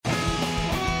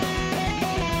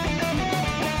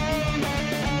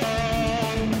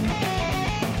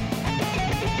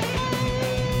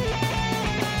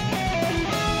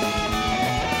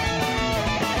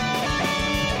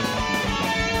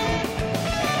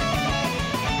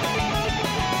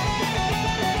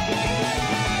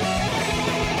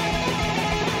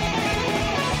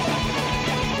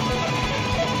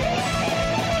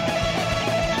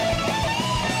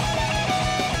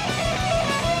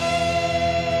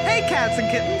cats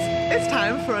and kittens. It's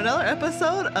time for another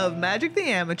episode of Magic the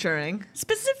Amateuring.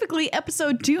 Specifically,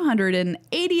 episode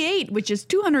 288, which is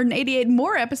 288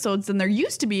 more episodes than there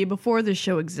used to be before the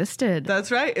show existed. That's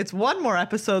right. It's one more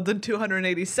episode than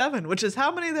 287, which is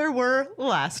how many there were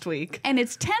last week. And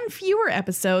it's 10 fewer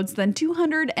episodes than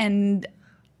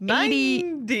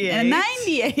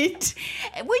 298,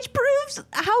 which proves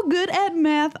how good at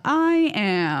math I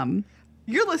am.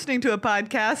 You're listening to a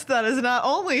podcast that is not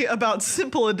only about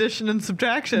simple addition and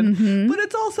subtraction, but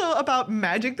it's also about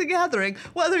Magic the Gathering.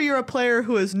 Whether you're a player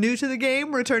who is new to the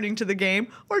game, returning to the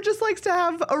game, or just likes to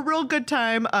have a real good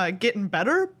time getting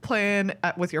better, playing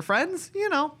with your friends,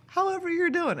 however you're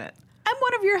doing it. I'm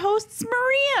one of your hosts,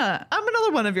 Maria. I'm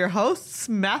another one of your hosts,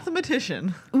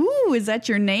 Mathematician. Ooh, is that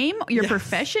your name, your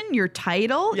profession, your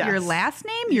title, your last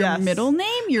name, your middle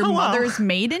name, your mother's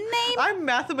maiden name? I'm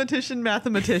Mathematician.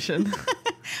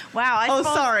 Wow.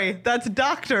 Sorry. That's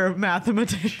Dr.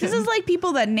 Mathematician. This is like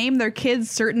people that name their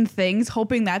kids certain things,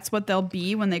 hoping that's what they'll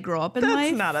be when they grow up in life.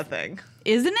 That's not a thing.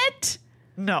 Isn't it?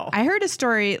 No. I heard a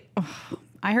story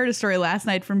last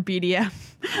night from BDM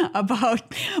about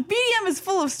BDM is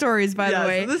full of stories, by the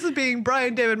way. This is being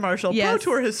Brian David Marshall, Pro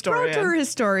Tour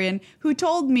historian, who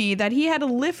told me that he had a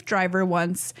Lyft driver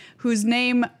once whose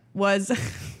name was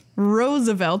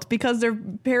Roosevelt because their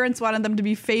parents wanted them to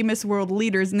be famous world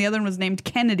leaders, and the other one was named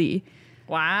Kennedy.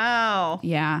 Wow.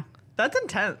 Yeah. That's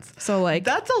intense. So,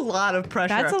 that's a lot of pressure.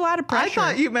 That's a lot of pressure.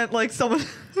 I thought you meant someone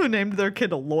who named their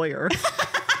kid a lawyer.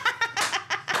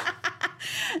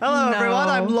 Hello, everyone.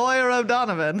 I'm Lawyer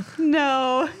O'Donovan.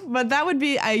 No, but that would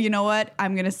be, you know what?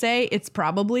 I'm going to say it's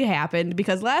probably happened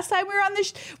because last time we were on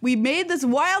this, we made this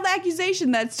wild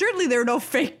accusation that certainly there are no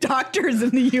fake doctors in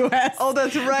the U.S. Oh,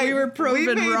 that's right. We were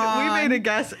proven wrong. We made a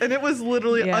guess, and it was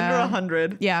literally under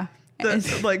 100. Yeah.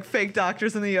 That's fake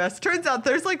doctors in the U.S. Turns out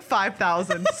there's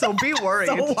 5,000, so be worried.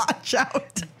 So watch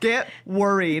out. Get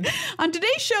worried. On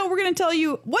today's show, we're going to tell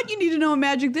you what you need to know in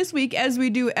Magic this week. As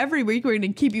we do every week, we're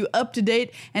going to keep you up to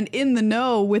date and in the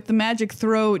know with the Magic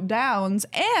Throwdowns.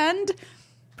 And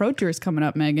Pro Tour is coming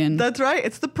up, Megan. That's right.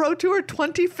 It's the Pro Tour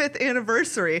 25th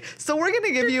anniversary. So we're going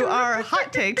to give you our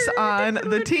hot takes on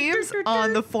the teams,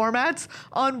 on the formats,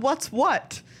 on what's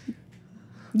what.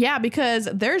 Yeah, because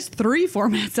there's 3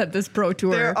 formats at this Pro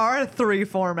Tour. There are 3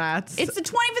 formats. It's the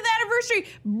 25th anniversary.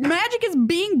 Magic is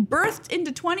being birthed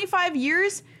into 25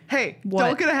 years. Hey,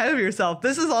 don't get ahead of yourself.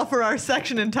 This is all for our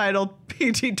section entitled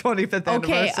PG 25th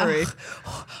Anniversary.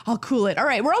 I'll cool it. All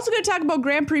right, we're also going to talk about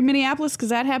Grand Prix Minneapolis because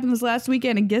that happened this last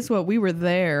weekend, and guess what? We were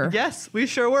there. Yes, we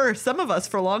sure were. Some of us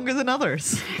for longer than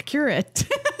others. Accurate.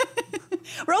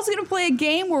 We're also going to play a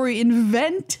game where we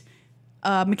invent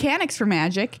mechanics for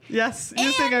Magic. Yes,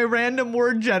 using a random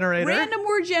word generator. And we're going to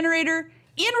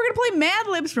play Mad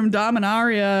Libs from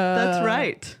Dominaria. That's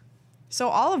right. So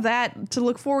all of that to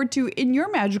look forward to in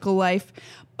your magical life.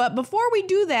 But before we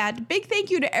do that, big thank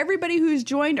you to everybody who's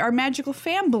joined our magical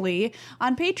family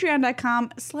on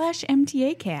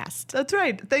patreon.com/MTAcast. That's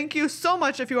right. Thank you so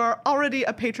much. If you are already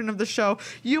a patron of the show,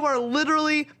 you are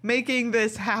literally making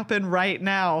this happen right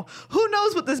now. Who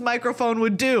knows what this microphone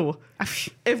would do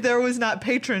if there was not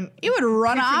it would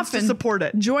run off and support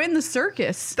it. Join the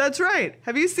circus. That's right.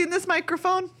 Have you seen this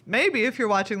microphone? Maybe if you're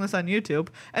watching this on YouTube.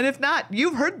 And if not,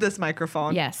 you've heard this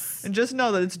microphone. Yes. And just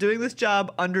know that it's doing this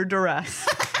job under duress.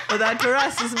 But that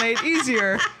duress is made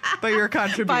easier by your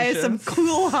contributions. By some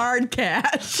cool hard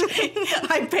cash.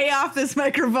 I pay off this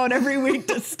microphone every week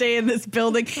to stay in this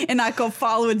building and not go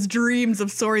follow its dreams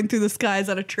of soaring through the skies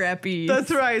on a trapeze.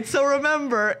 That's right. So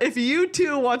remember, if you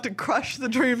too want to crush the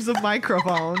dreams of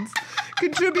microphones,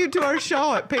 contribute to our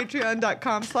show at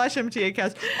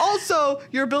patreon.com/MTAcast. Also,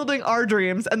 you're building our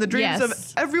dreams and the dreams of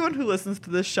everyone who listens to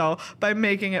this show by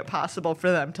making it possible for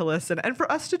them to listen and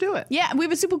for us to do it. Yeah, we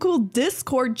have a super cool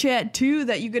Discord chat too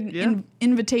that you get an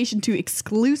invitation to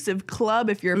exclusive club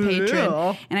if you're a patron.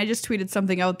 Yeah. And I just tweeted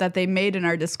something out that they made in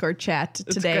our Discord chat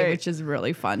today, which is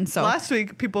really fun. So last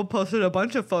week, people posted a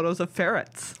bunch of photos of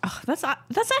ferrets. Oh, that's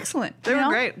excellent. They were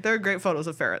great. They're great photos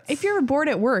of ferrets. If you're bored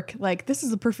at work, this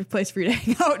is the perfect place for you to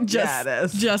hang out. It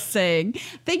is. Just saying.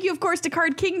 Thank you, of course, to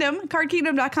Card Kingdom,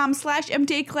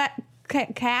 cardkingdom.com/MTA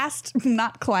cast,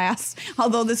 not class,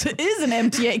 although this is an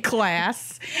MTA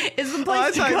class, is the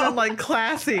place to go. I thought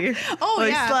classy. Oh,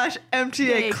 yeah.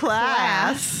 /MTA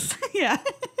class. Yeah.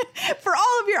 for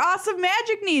all of your awesome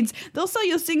Magic needs. They'll sell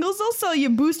you singles, they'll sell you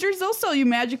boosters, they'll sell you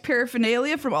Magic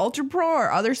paraphernalia from Ultra Pro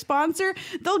or other sponsor.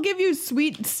 They'll give you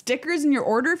sweet stickers in your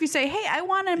order. If you say, hey, I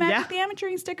want a Magic the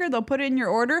Amateuring sticker, they'll put it in your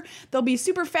order. They'll be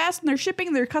super fast in their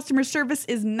shipping. Their customer service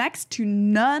is next to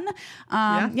none.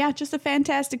 Just a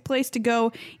fantastic place to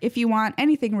go if you want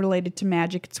anything related to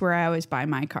Magic. It's where I always buy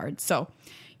my cards. So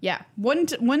yeah,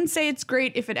 wouldn't say it's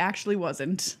great if it actually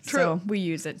wasn't. True. So we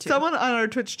use it too. Someone on our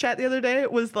Twitch chat the other day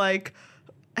was like,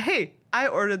 hey, I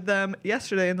ordered them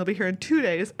yesterday and they'll be here in 2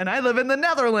 days and I live in the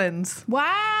Netherlands.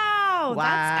 Wow.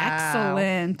 That's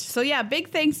excellent. So yeah, big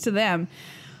thanks to them.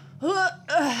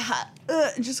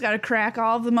 Just got to crack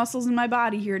all of the muscles in my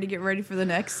body here to get ready for the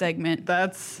next segment.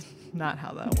 That's not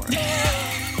how that works.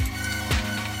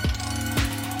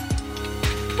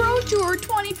 Pro Tour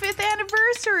 25th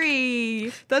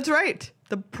anniversary. That's right.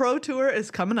 The Pro Tour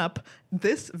is coming up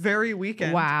this very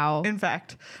weekend. Wow. In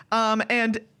fact.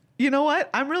 And you know what?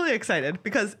 I'm really excited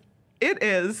because it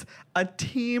is a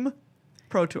team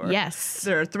Pro Tour. Yes.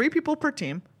 There are 3 people per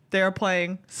team. They are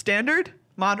playing Standard,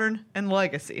 Modern, and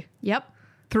Legacy. Yep.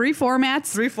 3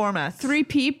 formats. 3 formats. 3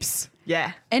 peeps.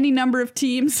 Yeah. Any number of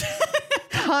teams.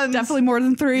 Tons. Definitely more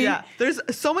than 3. Yeah. There's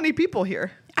so many people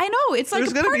here. I know. It's like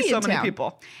There's a going to party be so in many town.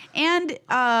 people. And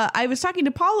I was talking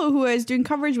to Paulo, who I was doing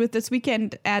coverage with this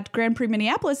weekend at Grand Prix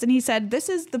Minneapolis, and he said, this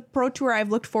is the Pro Tour I've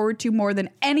looked forward to more than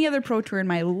any other Pro Tour in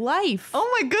my life.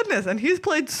 Oh my goodness. And he's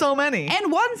played so many.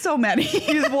 And won so many.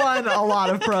 He's won a lot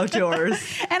of Pro Tours.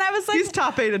 And I was like, He's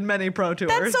top 8 in many Pro Tours.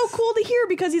 that's so cool to hear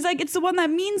because he's like, it's the one that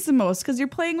means the most because you're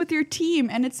playing with your team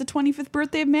and it's the 25th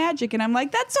birthday of Magic. And I'm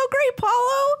like, that's so great,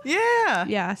 Paulo. Yeah.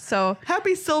 Yeah. So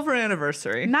Happy silver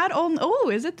anniversary. not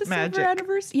only, is it the Magic. silver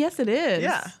anniversary? Yes, it is.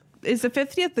 Yeah. Is the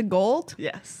 50th the gold?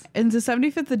 Yes. Is the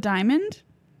 75th the diamond?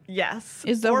 Yes.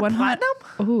 Is the or 100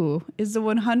 platinum? Ooh, is the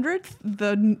 100th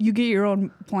the you get your own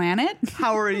planet?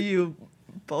 How are you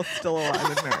both still alive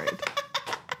and married?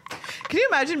 Can you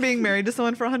imagine being married to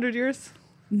someone for 100 years?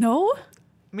 No.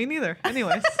 Me neither.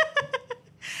 Anyways.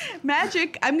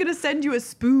 Magic, I'm going to send you a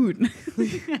spoon.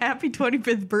 Happy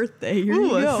 25th birthday. Here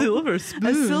Ooh, you go. a silver spoon.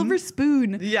 A silver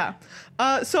spoon. Yeah.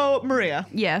 So, Maria,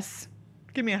 Yes.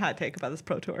 give me a hot take about this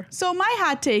Pro Tour. So my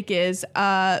hot take is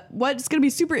what's going to be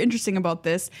super interesting about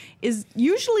this is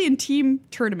usually in team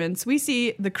tournaments, we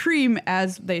see the cream,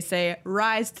 as they say,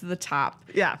 rise to the top.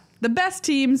 Yeah. The best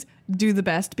teams do the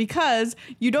best because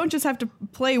you don't just have to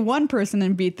play one person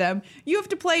and beat them. You have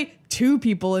to play 2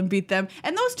 people and beat them.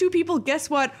 And those 2 people, guess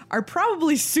what, are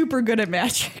probably super good at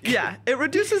Magic. Yeah. It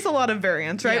reduces a lot of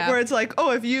variance, right? Yeah. Where it's like,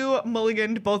 oh, if you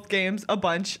mulliganed both games a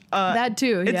bunch. That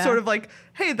too, It's yeah. sort of like,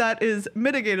 hey, that is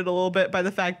mitigated a little bit by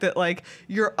the fact that like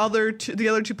the other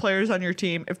 2 players on your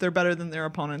team, if they're better than their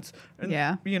opponents, and,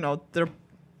 Yeah. they're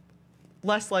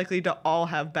less likely to all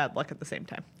have bad luck at the same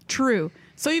time. True.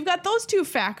 So you've got those 2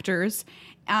 factors.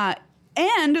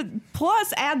 And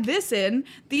plus, add this in.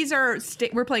 These are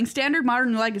we're playing Standard,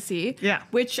 Modern, Legacy, Yeah.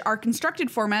 which are constructed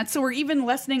formats. So we're even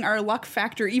lessening our luck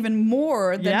factor even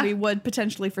more than Yeah. we would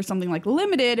potentially for something like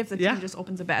Limited if the team Yeah. just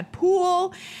opens a bad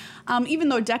pool. Even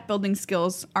though deck building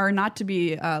skills are not to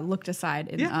be looked aside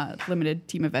in Yeah. Limited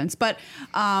team events. But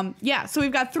so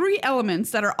we've got 3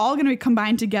 elements that are all going to be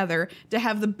combined together to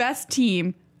have the best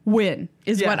team win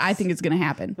is what Yes. I think is going to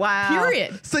happen. Wow.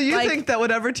 Period. So you Like, think that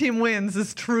whatever team wins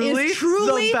is truly, is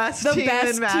truly the best team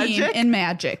in Magic? team in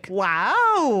Magic.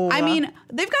 Wow. I mean,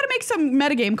 they've got to make some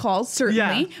metagame calls,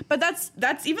 certainly, Yeah. but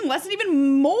that's even less and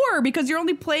even more because you're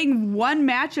only playing one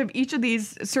match of each of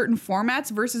these certain formats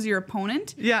versus your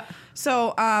opponent. Yeah.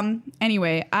 So,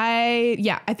 anyway, I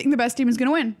think the best team is going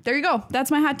to win. There you go. That's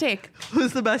my hot take.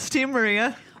 Who's the best team,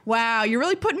 Maria? Wow, you're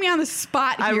really putting me on the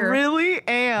spot here. I really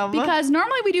am. Because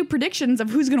normally we do predictions of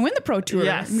who's going to win the Pro Tour.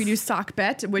 Yes. And we do sock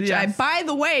bet, which Yes. I, by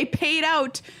the way, paid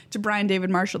out to Brian David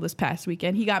Marshall this past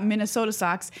weekend. He got Minnesota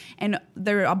socks, and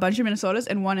there are a bunch of Minnesotas,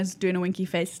 and one is doing a winky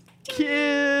face.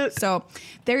 Cute. So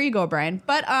there you go, Brian.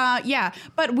 But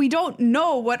but we don't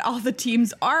know what all the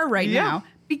teams are right Yeah. now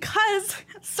because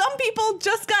some people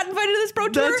just got invited to this Pro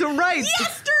Tour. That's right.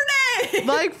 Yesterday.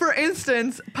 Like, for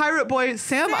instance, Pirate Boy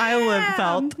Sam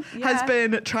Eilenfeld has Yeah.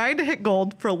 been trying to hit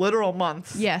gold for literal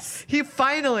months. Yes. He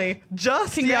finally,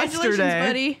 just Congratulations, yesterday,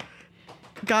 buddy.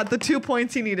 got the 2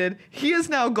 points he needed. He is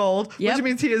now gold, Yep. which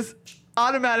means he is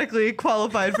automatically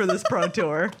qualified for this Pro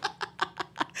Tour.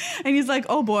 And he's like,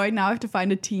 oh boy, now I have to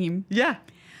find a team. Yeah.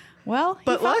 Well, he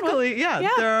But found one. luckily,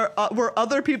 there were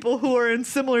other people who were in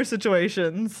similar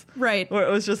situations. Right. Where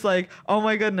it was just like, oh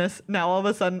my goodness, now all of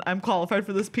a sudden I'm qualified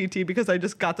for this PT because I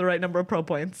just got the right number of pro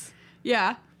points.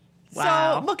 Yeah.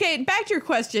 Wow. So, okay, back to your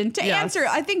question. To Yes. answer,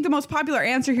 I think the most popular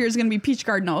answer here is going to be Peach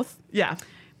Garden Oath. Yeah.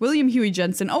 William Huey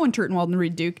Jensen, Owen Turtenwald, and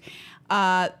Reed Duke.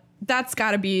 That's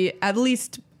got to be at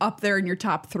least up there in your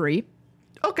top 3.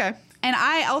 Okay. And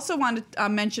I also want to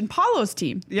mention Paulo's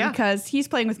team. Yeah. Because he's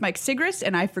playing with Mike Sigrist,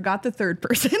 and I forgot the third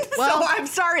person. Well, so I'm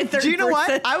sorry, third person. Do you know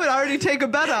what? I would already take a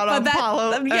bet out on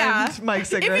Paulo and Mike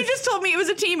Sigrist. If you just told me it was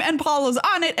a team and Paulo's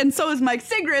on it, and so is Mike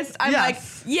Sigrist, I'm like,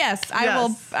 yes,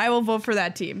 I will vote for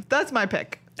that team. That's my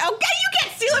pick. Okay, you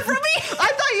can't steal it from me.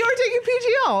 I thought you were taking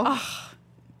PGO.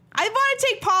 I want to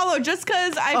take Paulo just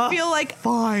because I feel like...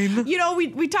 Fine. You know,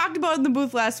 we talked about it in the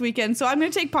booth last weekend, so I'm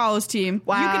going to take Paulo's team.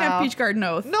 Wow. You can have Peach Garden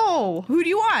Oath. No. Who do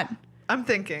you want? I'm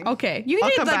thinking. Okay. You can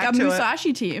take like a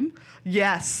Musashi team.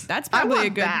 Yes. That's probably a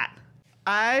good... That.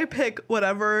 I pick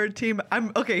whatever team.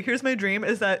 Okay, here's my dream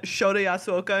is that Shota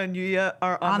Yasuoka and Yuya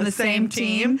are on the same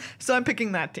team. So I'm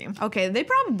picking that team. Okay, they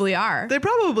probably are. They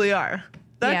probably are.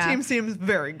 That team seems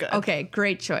very good. Okay,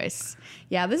 great choice.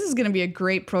 Yeah, this is going to be a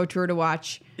great Pro Tour to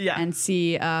watch and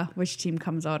see which team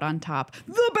comes out on top.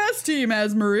 The best team,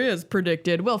 as Maria's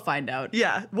predicted. We'll find out.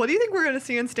 Yeah. What do you think we're going to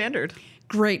see in Standard?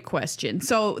 Great question.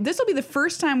 So this will be the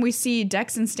first time we see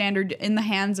decks in Standard in the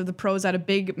hands of the pros at a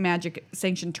big Magic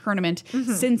sanctioned tournament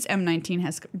since M19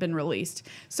 has been released.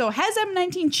 So has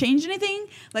M19 changed anything?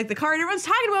 Like the card everyone's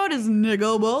talking about is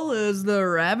Nicol is the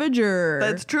Ravager.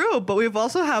 That's true, but we've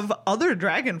also have other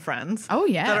dragon friends. Oh,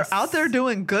 yes. That are out there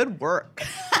doing good work.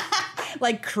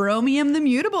 Like Chromium the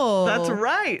Mutable. That's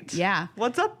right. Yeah.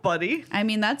 What's up, buddy? I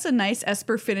mean, that's a nice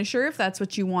Esper finisher if that's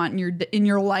what you want in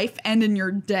your life and in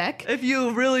your deck. If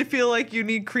you really feel like you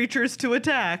need creatures to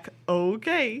attack,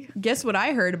 okay. Guess what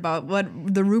I heard about what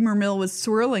the rumor mill was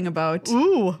swirling about?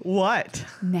 Ooh, what?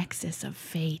 Nexus of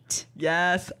Fate.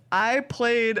 Yes, I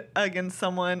played against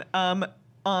someone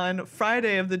on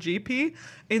Friday of the GP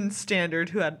in Standard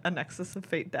who had a Nexus of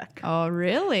Fate deck. Oh,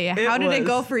 really? How did it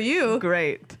go for you?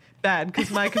 Great. Bad, because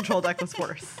my control deck was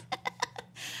worse.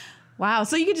 Wow.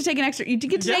 So you get to take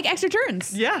take extra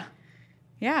turns. Yeah.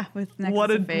 Yeah, with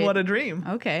Nexus of Fate. What a dream.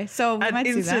 Okay, so we At might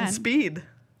see instant that. speed.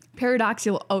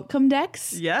 Paradoxical Outcome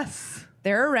decks. Yes.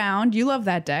 They're around. You love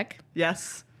that deck.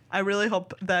 Yes. I really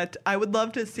hope that I would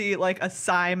love to see like a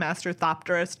Psy Master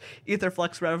Thopterist,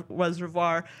 Aetherflux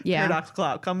Reservoir, Paradoxical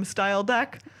Outcome style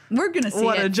deck. We're going to see it.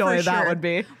 What a joy that sure. would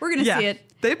be. We're going to see it.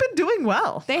 They've been doing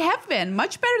well. They have been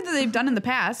much better than they've done in the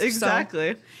past.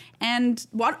 Exactly. So. And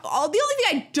the only thing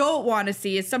I don't want to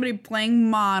see is somebody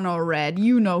playing mono red.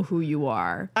 You know who you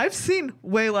are. I've seen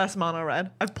way less mono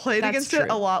red. I've played against it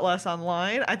a lot less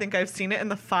online. I think I've seen it in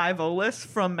the 5-0 list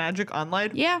from Magic Online.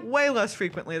 Yeah. Way less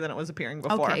frequently than it was appearing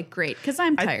before. Okay, great. Because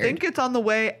I'm tired. I think it's on the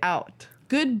way out.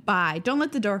 Goodbye. Don't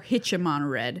let the door hit you, mono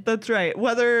red. That's right.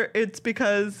 Whether it's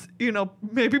because,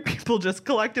 maybe people just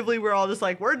collectively, we're all just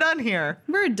like, we're done here.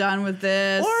 We're done with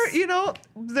this. Or,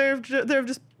 there've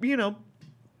just,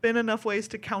 been enough ways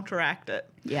to counteract it.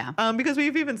 Yeah. Because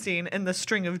we've even seen in the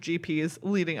string of GPs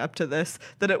leading up to this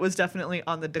that it was definitely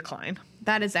on the decline.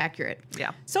 That is accurate.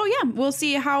 Yeah. So yeah, we'll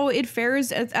see how it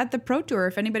fares at the Pro Tour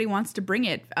if anybody wants to bring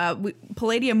it.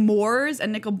 Palladium Moors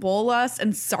and Nicol Bolas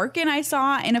and Sarkhan I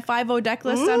saw in a 5-0 deck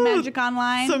list on Magic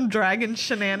Online. Some dragon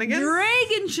shenanigans.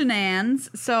 Dragon shenanigans.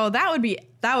 So that would be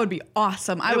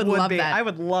awesome. I would love that. I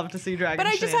would love to see dragon But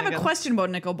I just have a shenanigans. question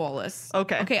about Nicol Bolas.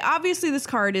 Okay. Okay, obviously this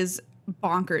card is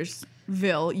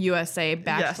Bonkersville, USA, /.com/UK.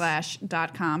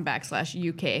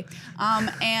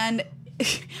 And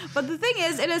but the thing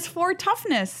is, it has 4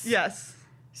 toughness. Yes.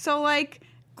 So like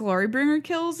Glorybringer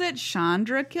kills it,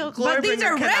 Chandra kills it. But these Glorybringer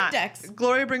are red cannot. decks.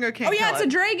 Glorybringer can't Oh yeah, kill it's it. a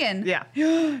dragon. Yeah.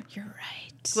 You're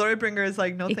right. Glorybringer is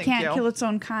like, no It thank you. can't kill its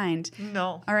own kind.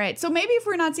 No. All right. So maybe if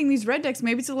we're not seeing these red decks,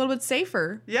 maybe it's a little bit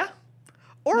safer. Yeah.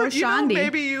 Or No Shandi.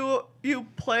 maybe you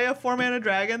play a 4-mana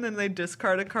dragon, then they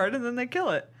discard a card, and then they kill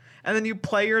it. And then you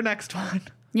play your next one.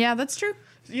 Yeah, that's true.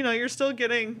 You're still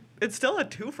getting, it's still a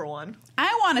 2-for-1.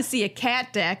 I want to see a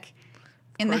cat deck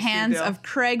in the course you hands do. of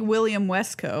Craig William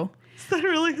Westco. Is that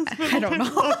really his middle I don't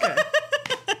name? know. Okay.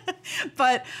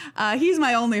 But he's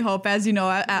my only hope. As you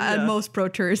know, at most Pro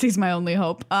Tours, he's my only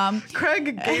hope.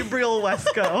 Craig Gabriel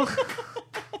Wesco.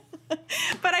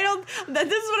 But I don't. This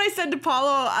is what I said to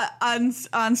Paulo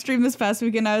on stream this past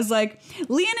weekend. I was like,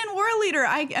 Leonin War Leader.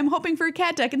 I am hoping for a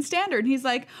cat deck in Standard. And he's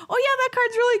like, oh yeah, that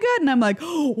card's really good. And I'm like,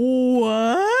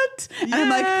 what? And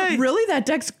I'm Yay. like, really? That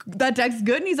deck's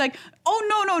good? And he's like,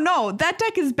 oh no, that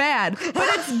deck is bad, but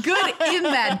it's good in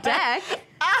that deck.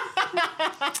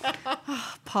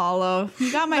 Paulo,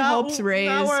 you got my hopes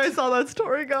raised. Not where I saw that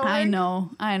story going. I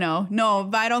know. No,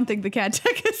 but I don't think the cat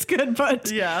deck is good.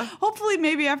 But Yeah. hopefully,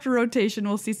 maybe after rotation,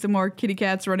 we'll see some more kitty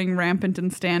cats running rampant in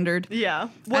Standard. Yeah.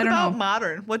 What don't about know.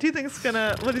 Modern? What do you think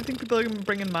people are gonna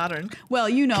bring in Modern? Well,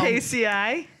 you know,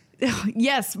 KCI?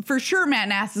 yes, for sure Matt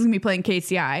Nass is going to be playing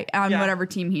KCI on whatever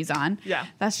team he's on. Yeah.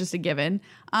 That's just a given.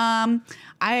 I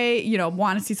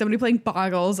want to see somebody playing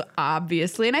Boggles,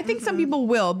 obviously. And I think some people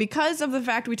will because of the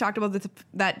fact we talked about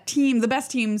that the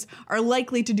best teams are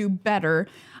likely to do better.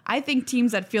 I think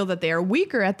teams that feel that they are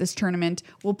weaker at this tournament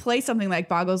will play something like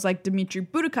Boggles, like Dmitry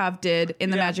Budakov did in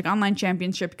the Magic Online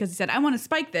Championship, because he said, I want to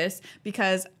spike this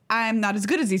because I'm not as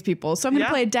good as these people. So I'm going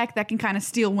to play a deck that can kind of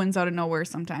steal wins out of nowhere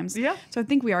sometimes. Yeah. So I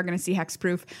think we are going to see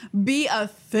Hexproof be a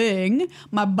thing.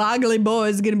 My boggly boy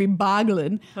is going to be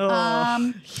boggling.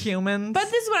 Humans. But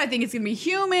this is what I think. It's going to be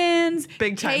humans,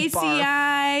 Big time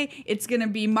KCI. It's going to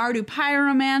be Mardu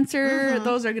Pyromancer.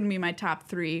 Those are going to be my top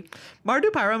 3. Mardu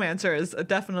Pyromancer is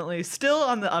definitely still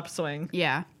on the upswing.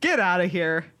 Yeah. Get out of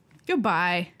here.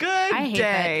 Goodbye. Good I hate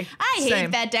day. That. I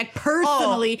hate that deck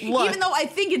personally, look. even though I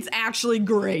think it's actually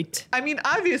great. I mean,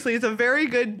 obviously, it's a very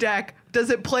good deck. Does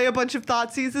it play a bunch of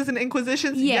Thoughtseizes and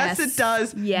Inquisitions? Yes. It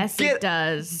does. Yes, it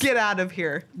does. Get out of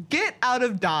here. Get out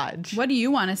of Dodge. What do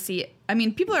you want to see? I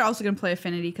mean, people are also going to play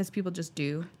Affinity because people just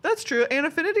do. That's true. And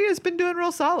Affinity has been doing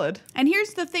real solid. And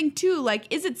here's the thing, too.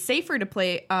 Like, is it safer to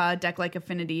play a deck like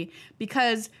Affinity?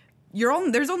 Because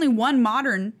there's only one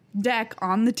modern deck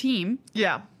on the team.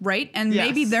 Yeah. Right? And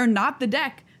maybe they're not the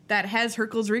deck that has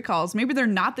Hurkyl's Recalls. Maybe they're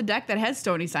not the deck that has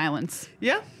Stony Silence.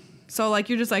 Yeah. So, like,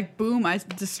 you're just like, boom, I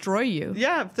destroy you.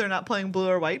 Yeah, if they're not playing blue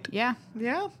or white. Yeah.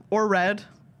 Yeah. Or red.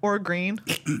 Or green.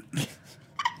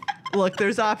 Look,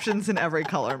 there's options in every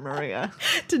color, Maria.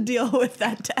 To deal with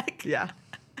that deck. Yeah.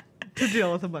 To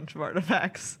deal with a bunch of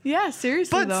artifacts. Yeah,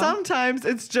 seriously, But though. Sometimes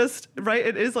it's just, right,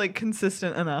 it is, like,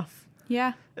 consistent enough.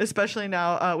 Yeah. Especially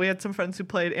now, we had some friends who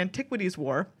played Antiquities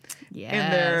War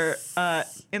Yes.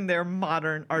 in their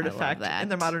modern artifact, that. in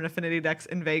their modern Affinity decks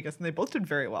in Vegas, and they both did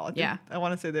very well. I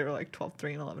want to say they were like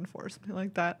 12-3 and 11-4 or something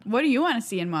like that. What do you want to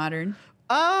see in Modern?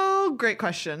 Oh, great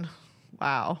question.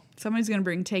 Wow. Somebody's going to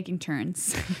bring Taking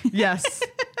Turns. Yes.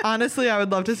 Honestly, I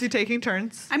would love to see Taking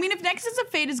Turns. I mean, if Nexus of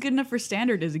Fate is good enough for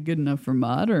Standard, is it good enough for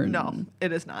Modern? No,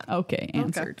 it is not. Okay,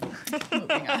 answered.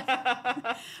 Moving on.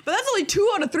 But that's only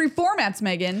 2 out of 3 formats,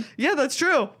 Megan. Yeah, that's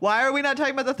true. Why are we not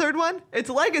talking about the third one? It's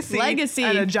Legacy. Legacy.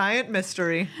 And a giant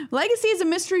mystery. Legacy is a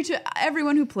mystery to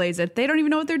everyone who plays it. They don't even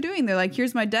know what they're doing. They're like,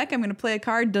 here's my deck. I'm going to play a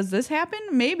card. Does this happen?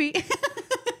 Maybe.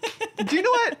 Do you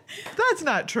know what? That's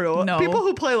not true. No. People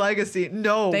who play Legacy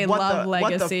know They love what the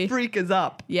Legacy. freak is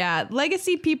up. Yeah,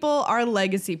 Legacy people are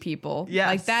Legacy people. Yes.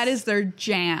 Like, that is their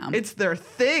jam. It's their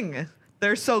thing.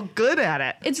 They're so good at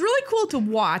it. It's really cool to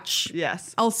watch.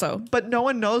 Yes. Also. But no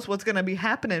one knows what's going to be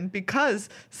happening because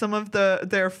some of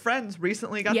their friends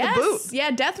recently got Yes. the boot.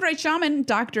 Yeah, Deathrite Shaman,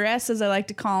 Dr. S, as I like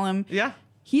to call him. Yeah.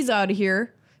 He's out of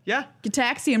here. Yeah.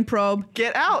 Gitaxian Probe.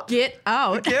 Get out. Get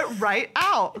out. Get right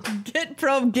out. Get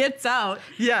Probe gets out.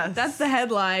 Yes. That's the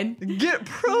headline. Get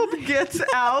Probe gets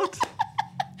out.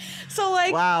 So,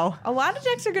 like, Wow. a lot of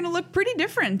decks are going to look pretty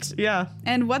different. Yeah.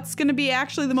 And what's going to be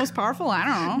actually the most powerful? I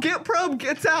don't know. Get Probe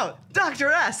gets out.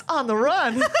 Dr. S on the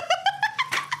run.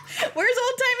 Where's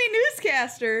Old-Timey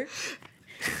Newscaster?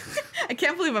 I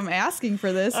can't believe I'm asking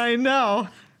for this. I know.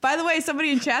 By the way,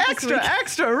 somebody in chat this week.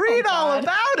 Extra, read Oh, all God.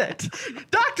 about it.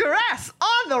 Dr. S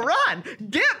on the run.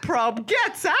 Get Probe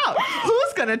gets out.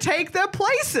 Who's going to take their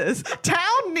places?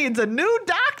 Town needs a new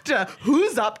doctor.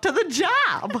 Who's up to the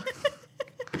job?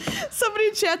 Somebody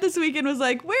in chat this weekend was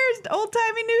like, "Where's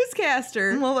Old-Timey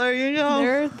Newscaster?" Well, there you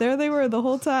go. There they were the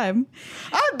whole time.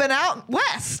 I've been out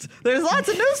west. There's lots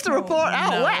of news to report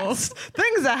out no. west.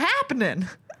 Things are happening.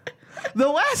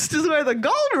 The west is where the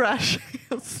gold rush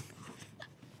is.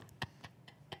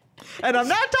 And I'm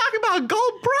not talking about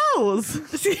gold pros.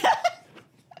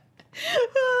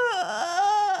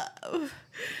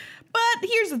 But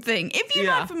here's the thing. If you're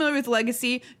not familiar with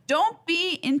Legacy, don't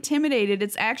be intimidated.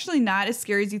 It's actually not as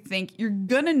scary as you think. You're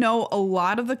going to know a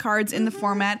lot of the cards in the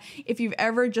format if you've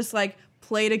ever just like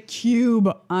played a cube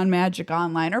on Magic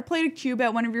Online or played a cube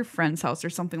at one of your friend's house or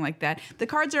something like that. The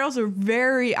cards are also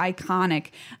very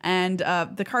iconic, and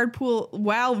the card pool,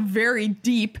 while very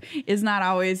deep, is not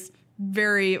always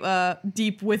very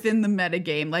deep within the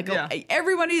metagame. Like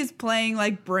everybody is playing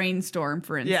like Brainstorm,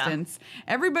 for instance.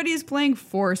 Everybody is playing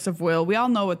Force of Will. We all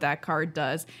know what that card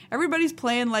does. Everybody's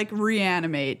playing like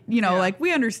Reanimate. You know, like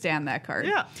we understand that card.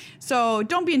 Yeah. So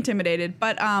don't be intimidated.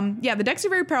 But the decks are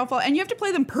very powerful and you have to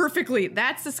play them perfectly.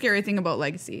 That's the scary thing about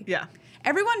Legacy. Yeah.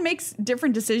 Everyone makes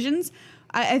different decisions.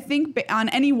 I think on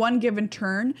any one given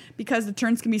turn, because the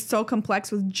turns can be so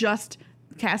complex with just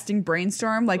casting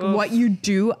Brainstorm, like what you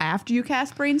do after you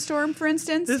cast Brainstorm, for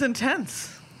instance. This is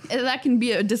intense. That can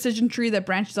be a decision tree that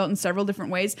branches out in several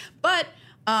different ways. But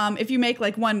if you make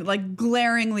like one like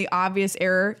glaringly obvious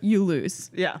error, you lose.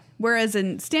 Yeah. Whereas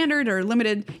in standard or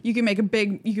limited, you can make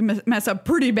you can mess up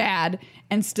pretty bad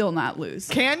and still not lose.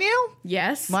 Can you?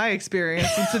 Yes. My experience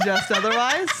would suggest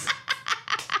otherwise.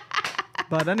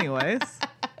 But anyways.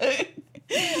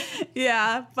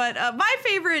 Yeah, but my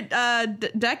favorite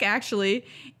deck actually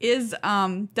is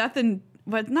not Death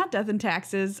and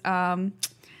Taxes. The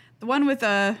one with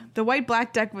the white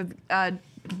black deck with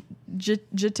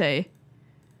Jitte.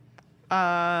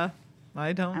 I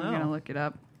don't know. I'm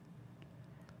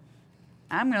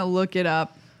gonna look it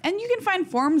up. And you can find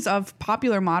forms of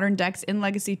popular modern decks in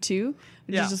Legacy 2,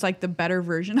 which Yeah. is just like the better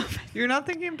version of it. You're not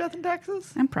thinking of Death and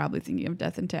Taxes? I'm probably thinking of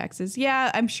Death and Taxes.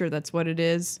 Yeah, I'm sure that's what it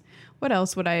is. What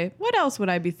else would I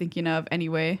be thinking of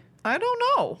anyway? I don't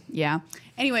know. Yeah.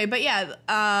 Anyway, but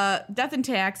yeah, Death and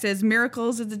Taxes.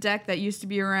 Miracles is a deck that used to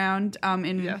be around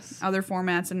in Yes. other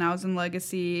formats and now is in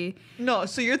Legacy. No,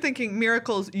 so you're thinking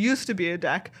Miracles used to be a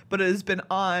deck, but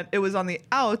it was on the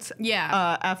outs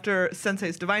Yeah. after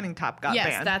Sensei's Divining Top got Yes,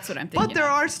 banned. that's what I'm thinking But there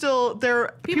of. are still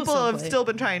people still have play it. still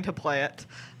been trying to play it.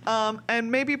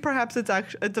 And maybe perhaps it's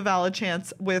a valid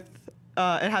chance with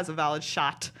it has a valid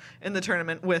shot in the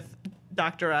tournament with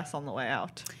Dr. S on the way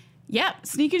out. Yeah,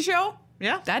 Sneak and Show.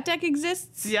 Yeah. That deck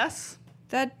exists. Yes.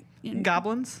 That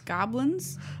Goblins.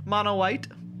 Goblins. Mono white.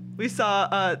 We saw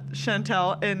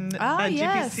Chantel in GP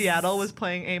yes. Seattle was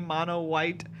playing a mono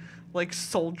white like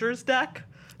soldiers deck.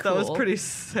 That was Cool. pretty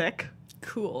sick.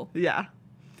 Cool. Yeah.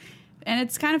 And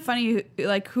it's kind of funny,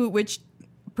 like which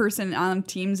person on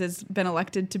teams has been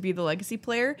elected to be the Legacy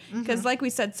player, because like we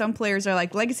said, some players are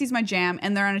like, Legacy's my jam,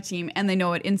 and they're on a team and they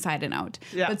know it inside and out.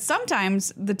 Yeah. But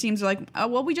sometimes the teams are like, oh,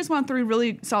 well, we just want 3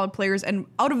 really solid players, and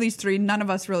out of these 3, none of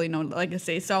us really know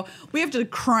Legacy, so we have to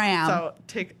cram. So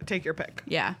take your pick.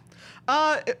 Yeah.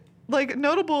 Like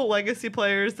notable Legacy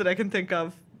players that I can think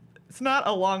of. It's not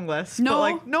a long list. No. But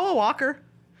like Noah Walker.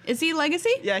 Is he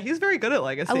Legacy? Yeah, he's very good at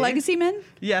Legacy. A Legacy man?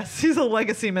 Yes, he's a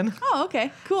Legacy man. Oh,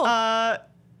 okay. Cool.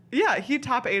 Yeah, he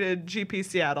top 8'd GP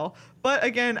Seattle. But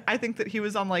again, I think that he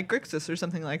was on like Grixis or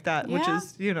something like that, which Yeah.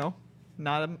 is,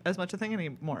 not as much a thing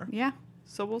anymore. yeah.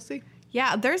 So we'll see.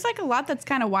 Yeah, there's like a lot that's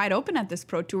kind of wide open at this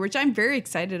Pro Tour, which I'm very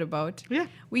excited about. Yeah.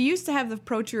 We used to have the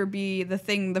Pro Tour be the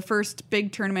first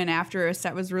big tournament after a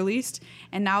set was released,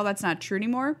 and now that's not true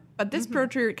anymore. But this Pro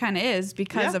Tour kind of is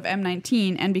because Yeah. of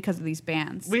M19 and because of these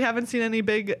bans. We haven't seen any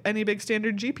big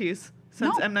standard GPs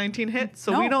since No. M19 hit,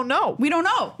 so No. we don't know. We don't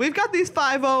know. We've got these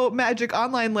 5-0 Magic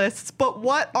Online lists, but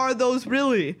what are those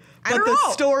really? I But don't the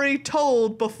know. story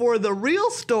told before the real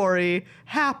story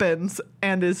happens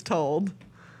and is told.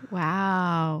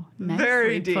 Wow. Nicely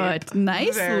Very deep. put.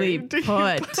 Nicely Very deep.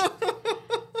 put.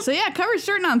 So yeah, coverage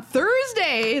starting on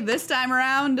Thursday this time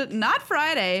around, not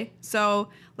Friday. So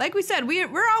like we said, we're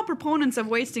all proponents of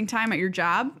wasting time at your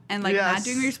job and like Yes. not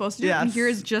doing what you're supposed to do. And Yes.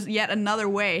 here's just yet another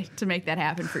way to make that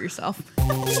happen for yourself.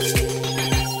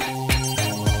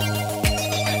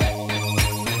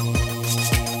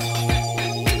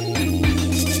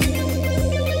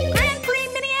 Grand Prix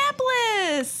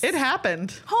Minneapolis. It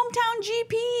happened. Hometown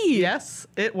GP. Yes,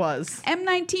 it was.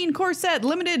 M19 Corset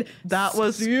Limited. That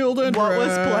was Sealed and what was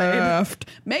played. draft.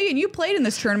 Megan, you played in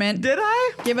this tournament. Did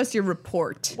I? Give us your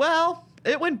report. Well,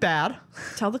 it went bad.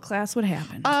 Tell the class what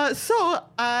happened. So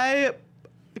I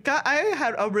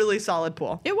had a really solid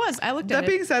pool. It was. I looked That at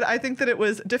being it. said, I think that it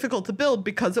was difficult to build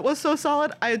because it was so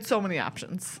solid. I had so many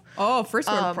options. Oh, first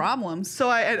world problems. So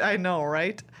I know,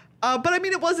 right? But I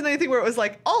mean, it wasn't anything where it was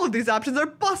like all of these options are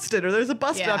busted or there's a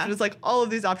busted Yeah. option. It's like all of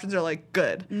these options are like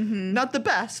good, not the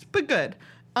best, but good.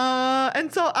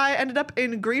 And so I ended up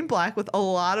in green black with a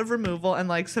lot of removal and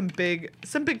like some big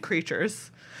creatures,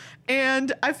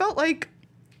 and I felt like.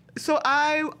 So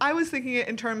I was thinking it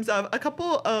in terms of a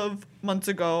couple of months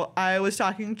ago, I was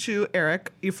talking to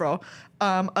Eric Ifro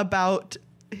about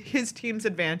his team's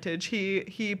advantage.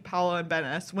 He Paolo and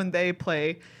Benes when they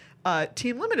play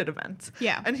team limited events.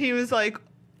 Yeah. And he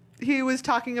was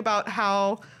talking about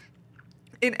how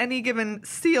in any given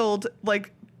sealed,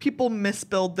 like people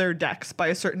misbuild their decks by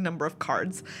a certain number of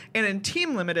cards. And in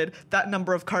team limited, that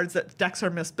number of cards that decks are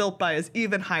misbuilt by is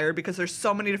even higher because there's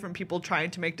so many different people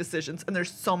trying to make decisions and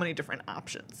there's so many different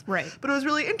options. Right. But it was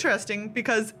really interesting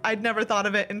because I'd never thought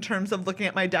of it in terms of looking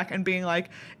at my deck and being like,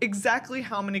 exactly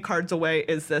how many cards away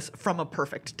is this from a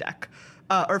perfect deck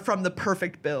or from the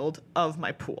perfect build of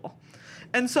my pool?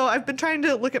 And so I've been trying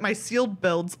to look at my sealed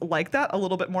builds like that a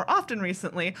little bit more often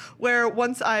recently, where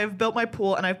once I've built my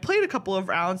pool and I've played a couple of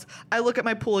rounds, I look at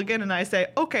my pool again and I say,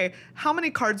 okay, how many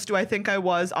cards do I think I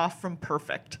was off from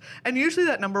perfect? And usually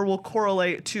that number will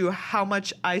correlate to how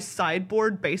much I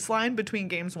sideboard baseline between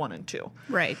games 1 and 2.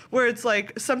 Right. Where it's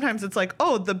like, sometimes it's like,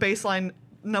 oh, the baseline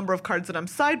number of cards that I'm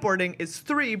sideboarding is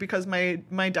 3 because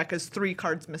my deck is 3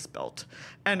 cards misbuilt.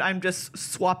 And I'm just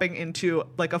swapping into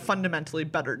like a fundamentally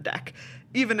better deck,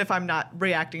 even if I'm not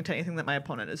reacting to anything that my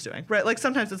opponent is doing, right? Like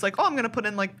sometimes it's like, oh, I'm going to put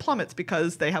in like plummets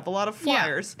because they have a lot of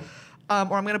flyers.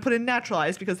 Or I'm going to put in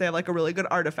naturalized because they have like a really good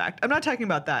artifact. I'm not talking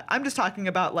about that. I'm just talking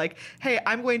about like, hey,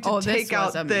 I'm going to take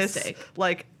out this,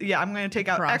 like, I'm going to take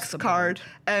out X card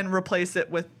and replace it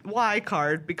with Y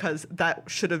card because that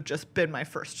should have just been my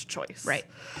first choice. Right.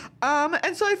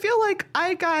 And so I feel like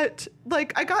I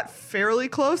got fairly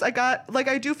close.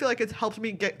 I do feel like it's helped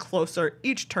me get closer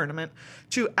each tournament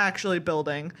to actually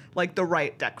building like the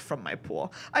right deck from my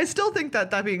pool. I still think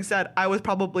that being said, I was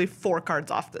probably 4 cards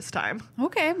off this time.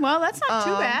 Okay, well, that's not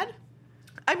too bad.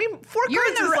 I mean, 4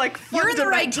 cards is like you're in the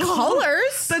right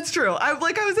colors. That's true. I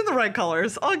was in the right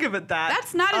colors. I'll give it that.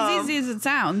 That's not as easy as it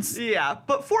sounds. Yeah,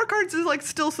 but 4 cards is like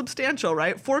still substantial,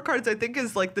 right? 4 cards I think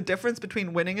is like the difference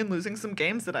between winning and losing some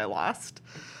games that I lost.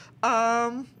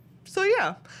 So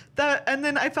yeah, and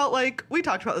then I felt like we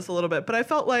talked about this a little bit, but I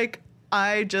felt like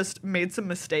I just made some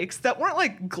mistakes that weren't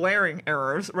like glaring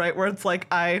errors, right? Where it's like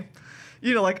I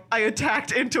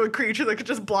attacked into a creature that could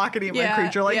just block and eat my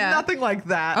creature. Like nothing like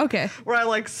that. Okay. Where I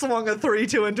like swung a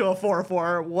 3/2 into a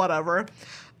 4/4, whatever.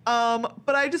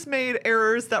 But I just made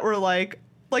errors that were like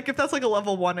if that's like a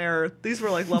level 1 error, these were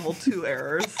like level 2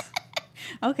 errors.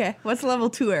 Okay. What's level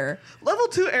 2 error? Level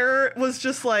 2 error was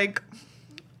just like,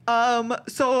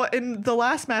 so in the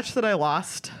last match that I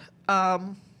lost,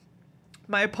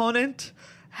 my opponent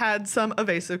had some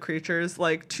evasive creatures,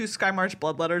 like 2 Skymarch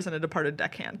Bloodletters and a Departed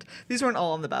Deckhand. These weren't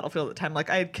all on the battlefield at the time. Like,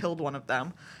 I had killed one of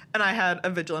them, and I had a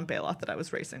Vigilant Baloth that I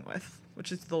was racing with,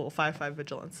 which is the little 5/5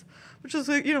 Vigilance, which is,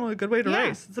 a good way to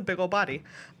race. It's a big old body.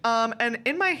 And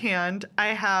in my hand, I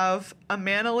have a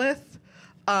Manalith,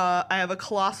 I have a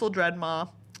Colossal Dreadmaw,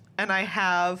 and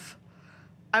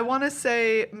I want to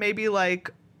say maybe,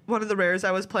 like, one of the rares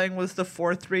I was playing was the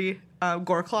 4/3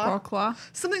 Goreclaw.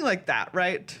 Something like that,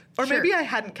 right? Or maybe I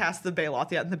hadn't cast the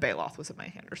Baloth yet and the Baloth was in my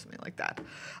hand or something like that.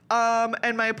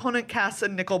 And my opponent casts a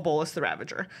Nicol Bolas the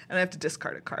Ravager and I have to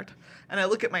discard a card. And I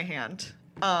look at my hand.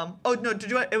 The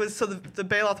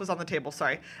Baloth was on the table,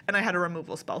 sorry. And I had a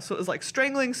removal spell. So it was like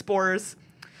Strangling Spores,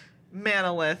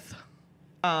 Manalith,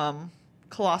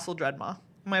 Colossal Dreadmaw.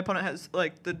 My opponent has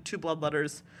like the 2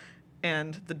 Bloodletters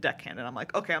and the Deckhand, and I'm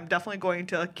like, okay, I'm definitely going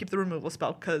to keep the removal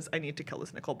spell because I need to kill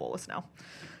this Nicol Bolas now.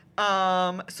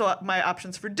 So my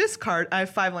options for discard, I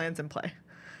have 5 lands in play.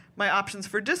 My options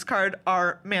for discard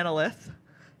are Manalith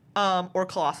or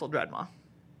Colossal Dreadmaw.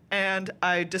 And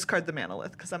I discard the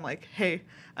Manalith because I'm like, hey,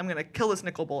 I'm going to kill this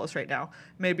Nicol Bolas right now.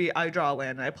 Maybe I draw a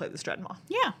land and I play this Dreadmaw.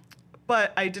 Yeah.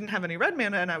 But I didn't have any red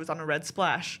mana and I was on a red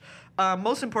splash.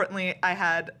 Most importantly, I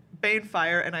had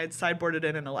Banefire and I had sideboarded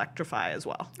in an Electrify as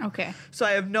well. Okay. So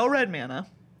I have no red mana,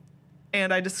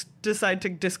 and I just decide to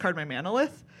discard my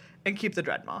Manalith and keep the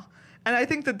Dreadmaw. And I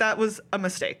think that was a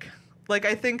mistake. Like,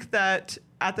 I think that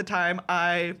at the time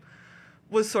I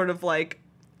was sort of like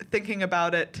thinking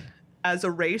about it as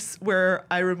a race where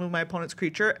I remove my opponent's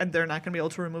creature and they're not going to be able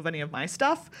to remove any of my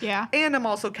stuff. Yeah. And I'm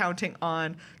also counting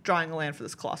on drawing a land for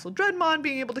this Colossal Dreadmaw and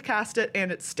being able to cast it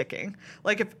and it's sticking.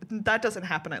 Like, if that doesn't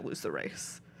happen, I lose the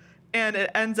race. And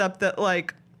it ends up that,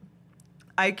 like,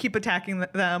 I keep attacking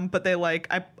them, but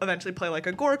I eventually play, like,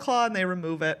 a Goreclaw, and they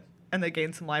remove it, and they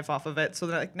gain some life off of it. So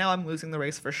they're like, now I'm losing the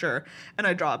race for sure. And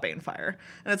I draw a Banefire.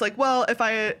 And it's like, well, if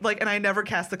I, and I never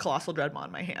cast the Colossal Dreadmaw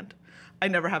in my hand. I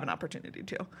never have an opportunity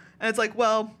to. And it's like,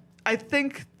 well, I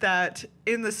think that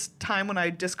in this time when I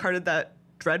discarded that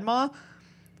Dreadmaw,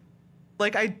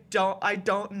 I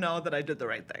don't know that I did the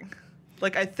right thing.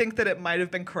 Like, I think that it might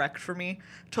have been correct for me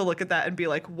to look at that and be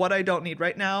like, what I don't need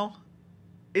right now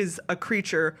is a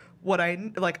creature. I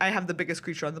have the biggest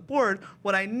creature on the board.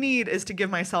 What I need is to give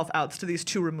myself outs to these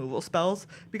 2 removal spells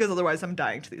because otherwise I'm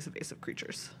dying to these evasive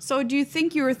creatures. So do you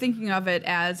think you were thinking of it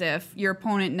as if your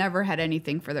opponent never had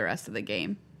anything for the rest of the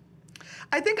game?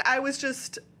 I think I was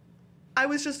just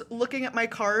looking at my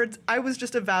cards. I was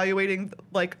just evaluating,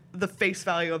 like, the face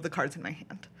value of the cards in my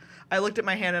hand. I looked at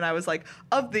my hand and I was like,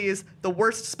 of these, the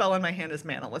worst spell in my hand is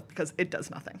Manalith because it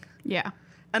does nothing. Yeah.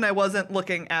 And I wasn't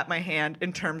looking at my hand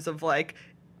in terms of, like,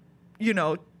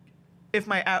 if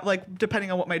my, depending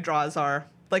on what my draws are,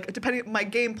 like depending, my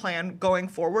game plan going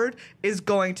forward is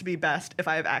going to be best if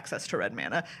I have access to red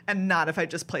mana and not if I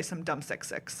just play some dumb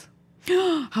 6/6.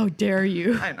 How dare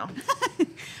you? I know.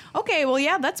 Okay, well,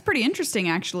 yeah, that's pretty interesting,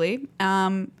 actually.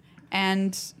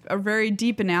 And a very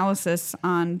deep analysis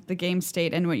on the game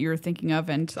state and what you were thinking of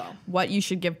and what you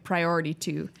should give priority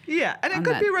to. Yeah, and it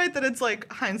could be right that it's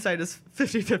like hindsight is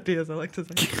 50-50, as I like to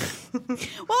say. Well,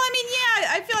 I mean,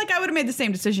 yeah, I feel like I would have made the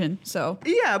same decision, so.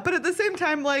 Yeah, but at the same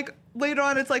time, like, later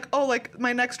on, it's like, oh, like,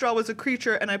 my next draw was a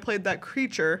creature, and I played that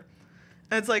creature.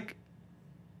 And it's like,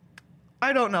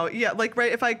 I don't know. Yeah, like,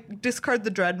 right, if I discard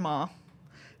the Dreadmaw,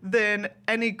 then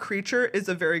any creature is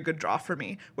a very good draw for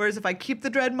me. Whereas if I keep the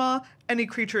Dreadmaw, any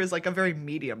creature is like a very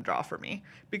medium draw for me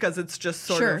because it's just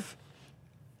sort of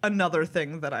another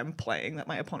thing that I'm playing that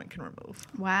my opponent can remove.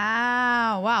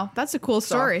 Wow. That's a cool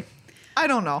story. I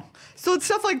don't know. So it's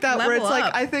stuff like that where it's like,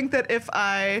 up. I think that if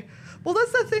well,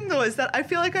 that's the thing though, is that I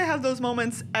feel like I have those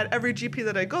moments at every GP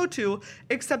that I go to,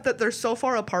 except that they're so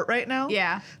far apart right now.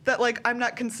 Yeah. That like, I'm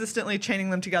not consistently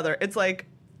chaining them together. It's like,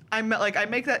 I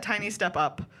make that tiny step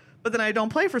up, but then I don't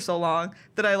play for so long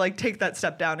that I like take that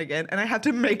step down again, and I have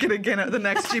to make it again at the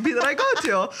next GP that I go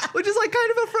to, which is like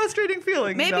kind of a frustrating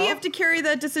feeling. Maybe you have to carry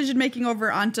that decision making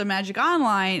over onto Magic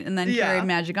Online and then carry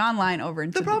Magic Online over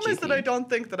into the problem GP. is that I don't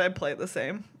think that I play the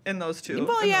same in those two.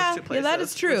 Well, those two places, that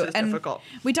is true. Which is and difficult.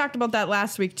 We talked about that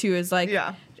last week too. Is like,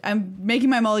 I'm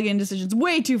making my mulligan decisions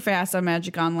way too fast on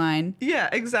Magic Online. Yeah,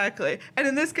 exactly. And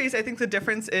in this case, I think the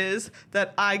difference is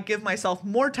that I give myself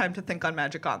more time to think on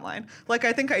Magic Online. Like,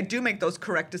 I think I do make those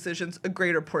correct decisions a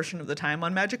greater portion of the time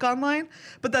on Magic Online,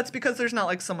 but that's because there's not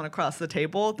like someone across the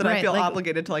table that I feel like,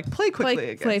 obligated to like play quickly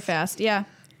against. Play fast, yeah.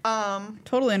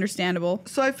 Totally understandable.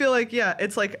 So I feel like,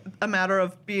 it's like a matter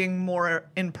of being more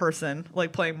in person,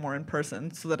 like playing more in person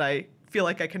so that I feel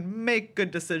like I can make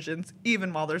good decisions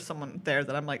even while there's someone there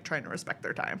that I'm like trying to respect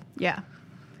their time. Yeah.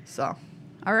 So.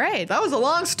 All right. That was a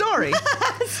long story.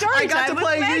 I got to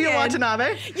play Yuya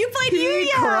Watanabe. You played Yuya.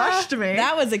 He crushed me.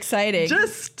 That was exciting.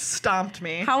 Just stomped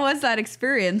me. How was that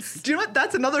experience? Do you know what?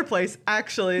 That's another place,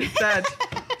 actually, that...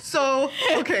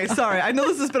 okay, sorry. I know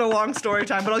this has been a long story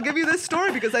time, but I'll give you this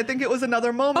story because I think it was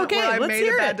another moment where I made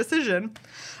a bad decision.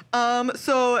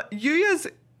 So Yuya's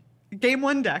Game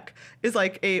 1 deck is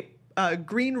like a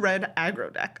green-red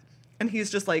aggro deck, and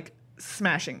he's just like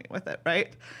smashing me with it,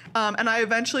 right? And I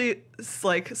eventually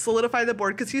like solidify the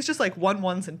board because he's just like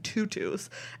 1/1s and 2/2s,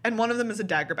 and one of them is a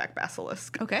Daggerback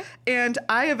Basilisk. Okay. And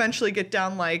I eventually get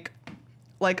down my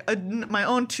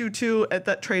own 2/2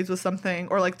 that trades with something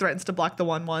or like threatens to block the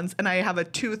 1/1s, and I have a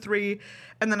 2/3,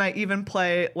 and then I even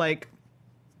play like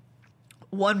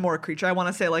one more creature. I want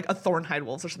to say like a Thornhide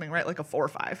Wolves or something, right? Like a 4 or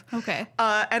 5. Okay.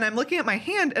 And I'm looking at my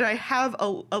hand and I have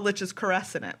a Lich's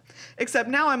Caress in it. Except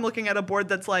now I'm looking at a board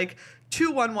that's like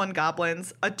 2 1/1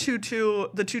 goblins, a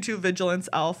 2/2, the 2/2 Vigilance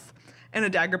Elf, and a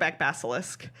Daggerback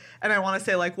Basilisk. And I want to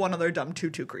say like one other dumb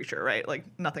 2/2 creature, right? Like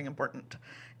nothing important.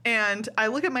 And I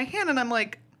look at my hand and I'm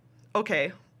like,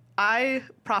 okay, I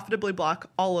profitably block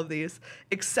all of these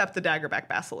except the Daggerback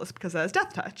Basilisk because it has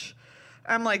Death Touch.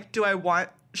 I'm like,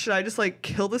 should I just like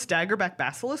kill this Daggerback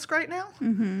Basilisk right now?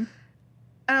 Mm-hmm. And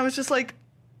I was just like,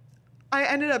 I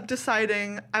ended up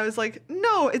deciding, I was like,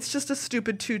 no, it's just a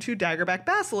stupid 2/2 Daggerback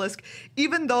Basilisk,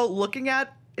 even though looking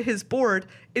at his board,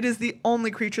 it is the only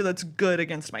creature that's good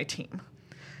against my team.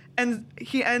 And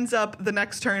he ends up the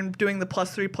next turn doing the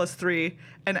 +3/+3,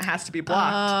 and it has to be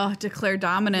blocked. Declare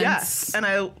dominance. Yes, and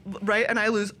I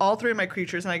lose all 3 of my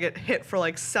creatures, and I get hit for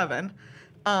like 7.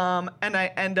 And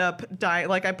I end up dying.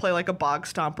 Like I play like a Bog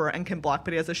Stomper and can block,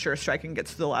 but he has a Sure Strike and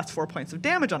gets to the last 4 points of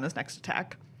damage on his next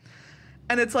attack.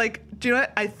 And it's like, do you know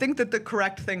what? I think that the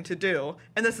correct thing to do,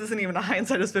 and this isn't even a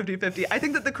hindsight is 50-50, I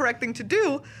think that the correct thing to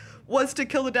do was to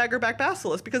kill the Daggerback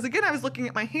Basilisk. Because again, I was looking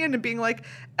at my hand and being like,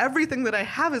 everything that I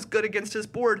have is good against his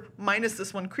board, minus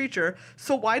this one creature.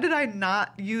 So why did I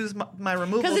not use my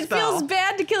removal spell? Because it feels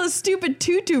bad to kill a stupid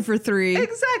 2/2 for 3.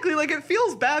 Exactly. Like, it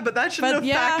feels bad, but that shouldn't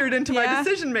have factored into my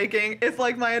decision making if,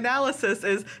 like, my analysis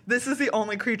is, this is the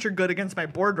only creature good against my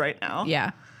board right now.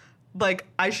 Yeah. Like,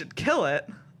 I should kill it.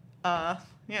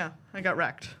 Yeah, I got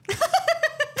wrecked.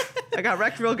 I got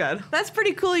wrecked real good. That's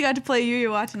pretty cool you got to play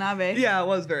Yuya Watanabe. Yeah, it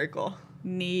was very cool.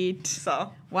 Neat.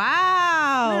 So.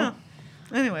 Wow.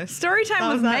 Yeah. Anyways. Story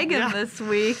time with Megan this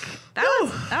week.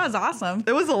 That was awesome.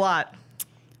 It was a lot.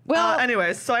 Well.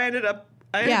 Anyways, so I ended up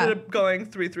going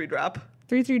 3/3 drop.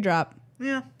 3/3 drop.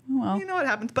 Yeah. Well. You know what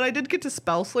happens. But I did get to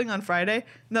Spell Sling on Friday,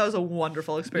 and that was a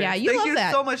wonderful experience. Yeah, Thank you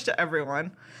that. so much to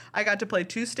everyone. I got to play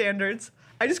 2 standards.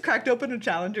 I just cracked open a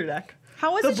Challenger deck.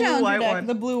 How was the Challenger deck? One.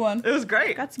 The blue one. It was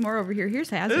great. Got some more over here.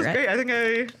 Here's Hazoret. It was great. I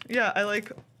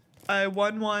think I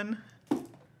won one.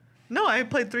 No, I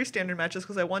played 3 standard matches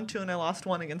because I won 2 and I lost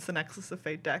 1 against the Nexus of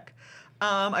Fate deck.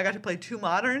 I got to play 2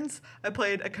 moderns. I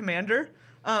played a commander.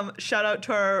 Shout out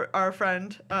to our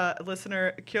friend,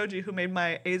 listener Kyoji, who made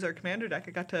my Azor commander deck.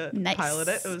 I got to pilot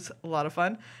it. It was a lot of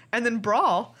fun. And then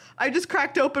Brawl, I just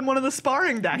cracked open one of the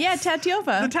sparring decks. Yeah,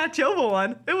 Tatiova. The Tatiova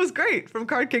one. It was great. From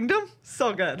Card Kingdom.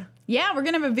 So good. Yeah, we're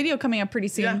going to have a video coming up pretty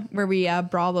soon where we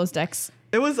brawl those decks.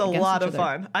 It was a lot of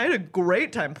fun. I had a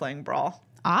great time playing Brawl.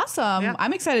 Awesome. Yeah.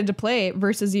 I'm excited to play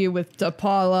versus you with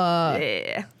Tapala.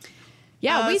 Yeah.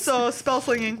 Yeah, so spell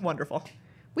slinging, wonderful.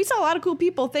 We saw a lot of cool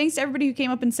people. Thanks to everybody who came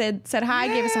up and said hi,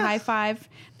 gave us a high five.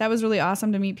 That was really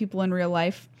awesome to meet people in real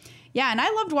life. Yeah, and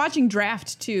I loved watching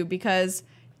Draft too because,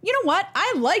 you know what?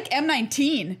 I like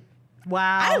M19.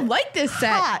 Wow. I like this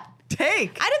set. Hot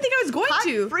take. I didn't think I was going Hot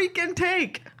to. freaking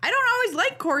take. I don't always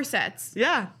like core sets.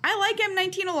 Yeah. I like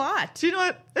M19 a lot. Do you know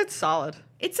what? It's solid.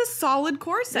 It's a solid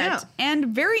core set Yeah. and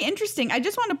very interesting. I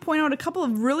just want to point out a couple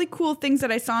of really cool things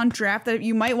that I saw in Draft that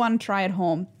you might want to try at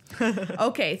home.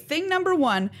 Okay, thing number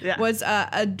 1 was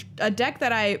a deck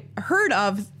that I heard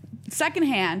of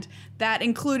secondhand that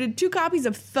included 2 copies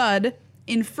of Thud,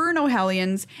 Inferno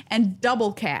Hellions, and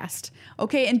Double Cast.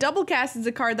 Okay, and Double Cast is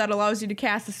a card that allows you to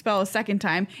cast a spell a second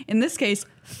time. In this case,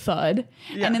 Thud.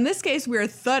 Yeah. And in this case, we're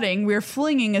thudding, we're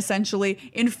flinging essentially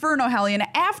Inferno Hellion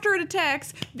after it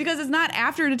attacks, because it's not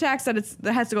after it attacks that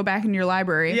that has to go back in your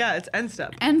library. Yeah, it's end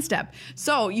step. End step.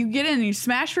 So you get in and you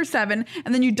smash for 7,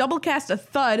 and then you double cast a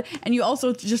Thud, and you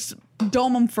also just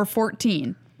dome them for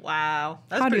 14. Wow.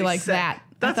 That's How do you pretty like sick. that?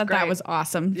 That's I thought that great. was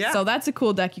awesome. Yeah. So that's a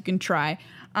cool deck you can try.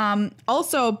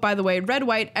 Also, by the way,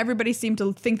 red-white, everybody seemed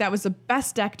to think that was the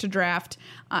best deck to draft.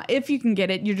 If you can get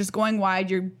it, you're just going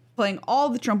wide. You're playing all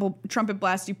the trumpet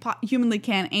blasts you humanly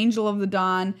can, Angel of the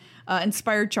Dawn,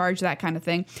 Inspired Charge, that kind of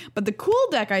thing. But the cool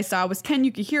deck I saw was Ken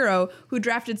Yukihiro, who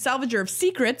drafted Salvager of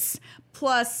Secrets,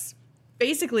 plus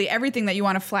basically everything that you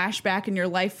want to flash back in your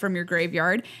life from your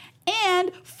graveyard,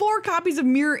 and 4 copies of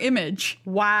Mirror Image.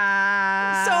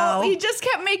 Wow. So he just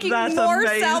kept making That's more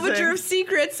amazing. Salvager of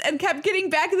Secrets and kept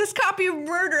getting back this copy of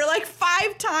Murder like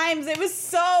 5 times. It was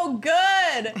so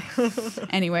good.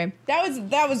 Anyway,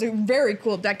 that was a very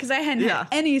cool deck because I hadn't had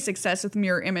any success with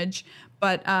Mirror Image.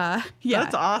 But yeah,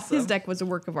 That's awesome. His deck was a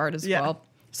work of art as Yeah. well.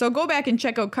 So go back and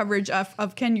check out coverage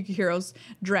of Ken Yukihiro's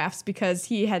drafts because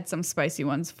he had some spicy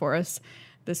ones for us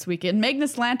this weekend.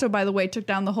 Magnus Lanto, by the way, took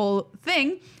down the whole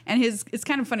thing, and it's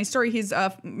kind of a funny story. He's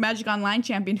a Magic Online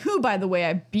champion, who, by the way,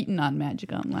 I've beaten on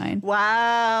Magic Online.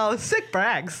 Wow. Sick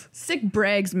brags. Sick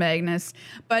brags, Magnus.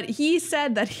 But he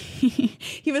said that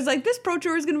he was like, this Pro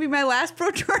Tour is going to be my last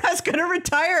Pro Tour. I was going to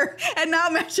retire, and now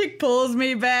Magic pulls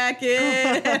me back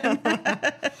in.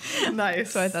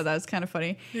 Nice. So I thought that was kind of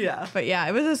funny. Yeah. But yeah,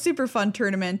 it was a super fun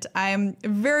tournament. I'm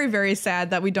very, very sad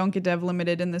that we don't get to have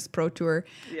limited in this Pro Tour,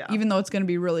 even though it's going to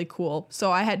be really cool. So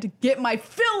I had to get my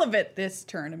fill of it this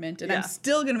tournament, and I'm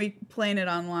still going to be playing it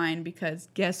online because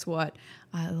guess what?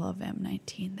 I love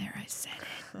M19. There, I said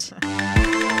it.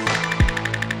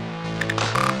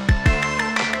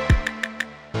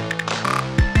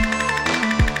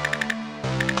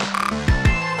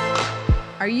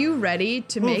 Are you ready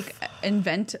to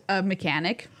invent a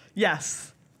mechanic?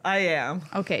 Yes, I am.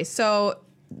 Okay, so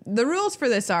the rules for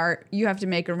this are you have to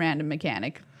make a random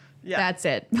mechanic. Yeah. That's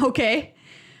it. Okay.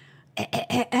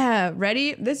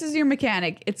 Ready? This is your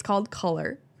mechanic. It's called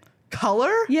color.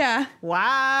 Color? Yeah.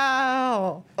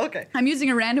 Wow. Okay. I'm using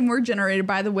a random word generator,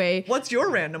 by the way. What's your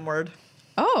random word?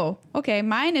 Oh, okay.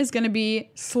 Mine is going to be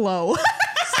slow.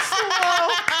 Slow.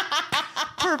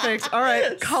 Perfect. All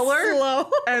right. Color Slow.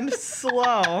 and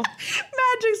slow.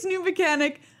 Magic's new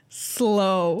mechanic,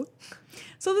 slow.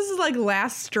 So this is like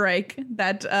Last Strike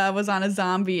that was on a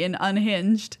zombie in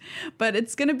Unhinged. But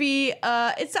it's going to be,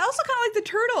 it's also kind of like the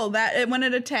turtle that when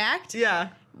it attacked. Yeah.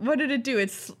 What did it do?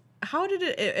 How did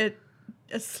it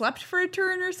slept for a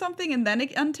turn or something and then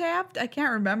it untapped? I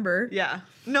can't remember. Yeah.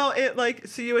 No,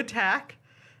 so you attack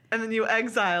and then you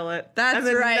exile it. That's and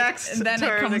then right. Next And then it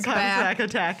turn comes back.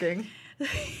 attacking.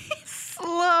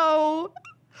 Slow.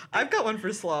 I've got one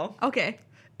for slow. Okay.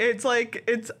 It's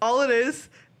all it is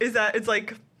that it's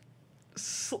like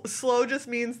slow just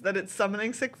means that it's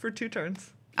summoning sick for 2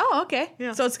 turns. Oh, okay.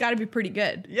 Yeah. So it's got to be pretty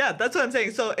good. Yeah, that's what I'm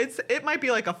saying. So it might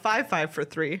be like a 5/5 for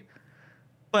 3,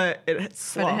 but it's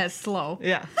slow. But it has slow.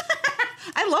 Yeah.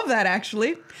 I love that,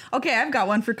 actually. Okay, I've got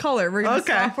one for color. We're going to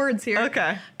swap words here.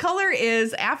 Okay. Color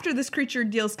is after this creature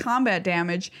deals combat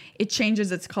damage, it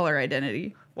changes its color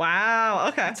identity. Wow.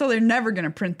 Okay. So they're never going to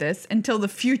print this until the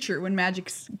future when Magic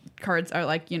cards are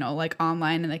like, like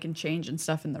online and they can change and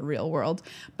stuff in the real world.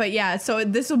 But yeah, so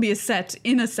this will be a set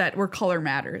where color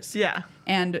matters. Yeah.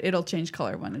 And it'll change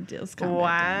color when it deals combat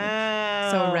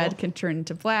Wow. damage. So red can turn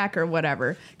into black or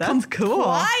whatever. That's cool.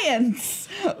 Compliance.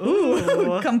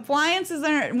 Ooh. Compliance is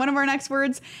one of our next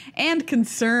words. And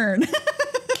concern.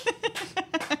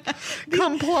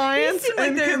 Compliance These seem like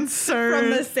and they're concern. from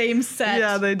the same set.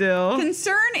 Yeah, they do.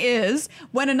 Concern is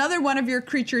when another one of your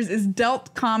creatures is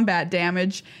dealt combat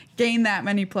damage, gain that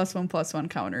many +1/+1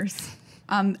 counters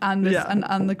on this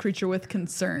on the creature with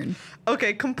concern.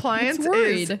 Okay, compliance It's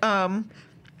worried. is on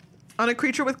a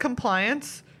creature with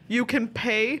compliance, you can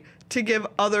pay to give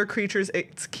other creatures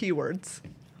its keywords.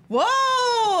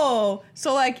 Whoa!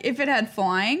 So like if it had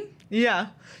flying, Yeah,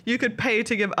 you could pay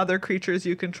to give other creatures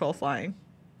you control flying.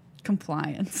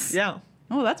 compliance. Yeah.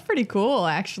 Oh, that's pretty cool,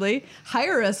 actually.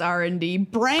 Hire us, R&D.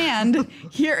 Brand.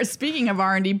 Here, speaking of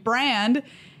R&D, brand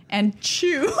and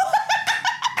chew.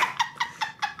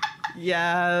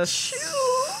 Yes.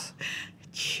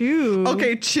 Chew.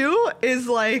 Okay, chew is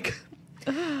like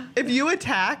if you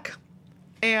attack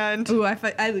and Ooh, I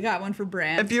got one for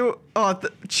brand.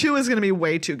 chew is gonna be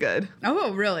way too good.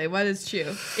 Oh, really? What is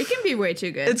chew? It can be way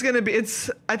too good.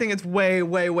 I think it's way,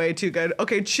 way, way too good.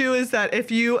 Okay, chew is that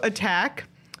if you attack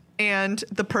and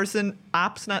the person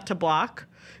opts not to block,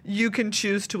 you can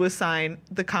choose to assign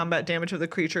the combat damage of the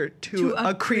creature to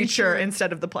a creature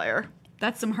instead of the player.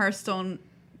 That's some Hearthstone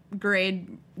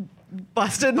grade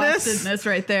Bustedness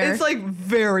right there. It's like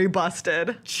very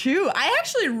busted. Chew. I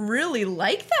actually really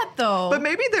like that though. But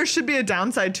maybe there should be a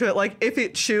downside to it. Like if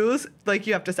it chews, like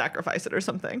you have to sacrifice it or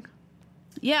something.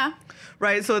 yeah.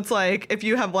 Right? So it's like if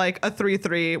you have like a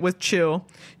 3/3 with chew,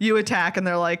 you attack and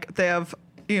they have,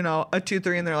 a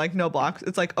 2/3 and they're like no blocks.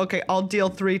 It's like, okay, I'll deal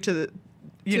 3 to the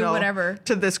whatever.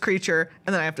 to this creature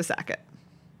and then I have to sack it.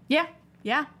 Yeah.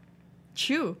 Yeah.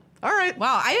 Chew. All right.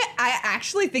 Wow. I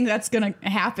actually think that's going to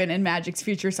happen in Magic's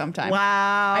future sometime.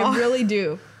 Wow. I really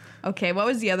do. Okay, what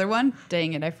was the other one?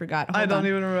 Dang it, I forgot. I Hold don't on.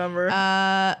 even remember.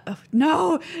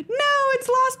 No, it's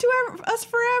lost to us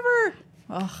forever.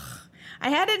 Ugh. I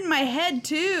had it in my head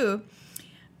too.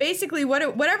 Basically,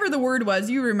 whatever the word was,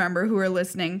 you remember who are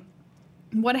listening.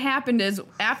 What happened is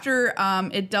after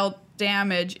it dealt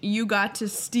damage, you got to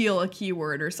steal a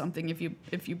keyword or something if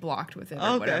you blocked with it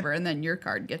or whatever, and then your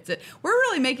card gets it. We're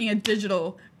really making a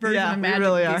digital version of Magic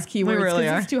really with these keywords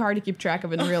because it's too hard to keep track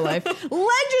of in real life.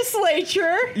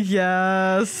 Legislature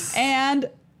Yes. and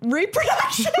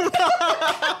reproduction.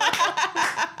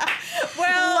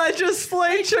 Well,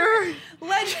 legislature.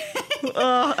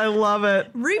 Oh, I love it.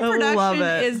 reproduction I love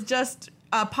it. is just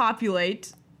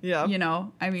populate. Yeah.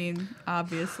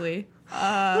 Obviously.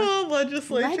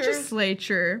 Legislature.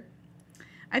 Legislature.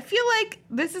 I feel like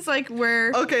this is like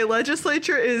where Okay,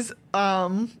 legislature is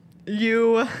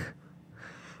you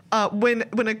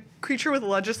when a creature with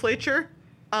legislature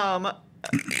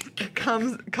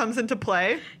comes into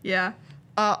play yeah.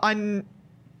 on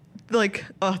like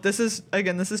this is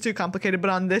too complicated, but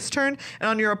on this turn and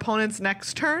on your opponent's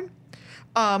next turn,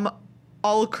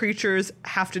 all creatures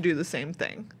have to do the same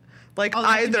thing. Like Oh,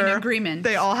 there has to be an either agreement.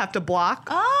 they all have to block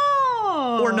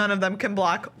Oh. or none of them can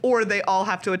block, or they all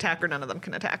have to attack or none of them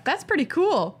can attack. That's pretty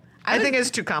cool. I think it's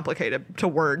too complicated to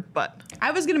word, but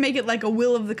I was gonna make it like a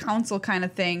will of the council kind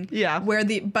of thing. Yeah. Where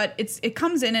it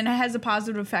comes in and it has a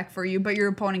positive effect for you, but your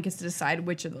opponent gets to decide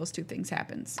which of those two things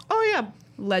happens. oh yeah,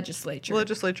 Legislature.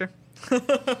 legislature.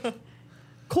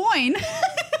 Coin.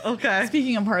 Okay.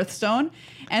 Speaking of Hearthstone.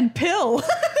 And pill.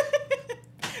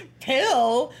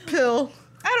 Pill. Pill.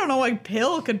 I don't know what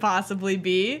pill could possibly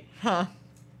be. Huh.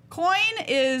 Coin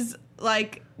is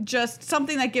like just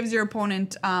something that gives your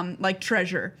opponent like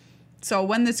treasure. So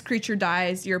when this creature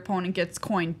dies, your opponent gets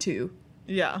coin 2.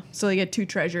 Yeah. So they get 2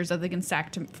 treasures that they can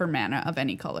sack for mana of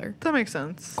any color. That makes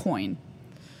sense. Coin.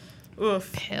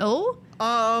 Oof. Pill?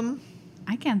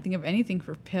 I can't think of anything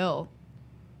for pill.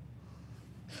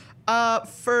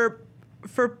 For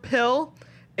pill,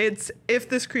 it's if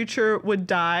this creature would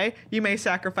die, you may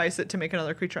sacrifice it to make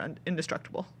another creature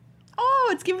indestructible. Oh,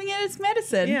 it's giving it its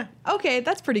medicine. Yeah. Okay,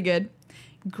 that's pretty good.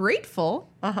 Grateful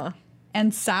Uh-huh.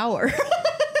 and sour.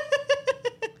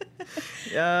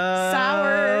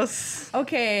 Yes.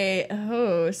 Okay.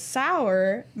 Oh,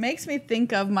 sour makes me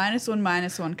think of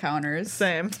 -1/-1 counters.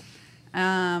 Same.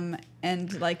 And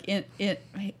like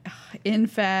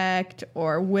infect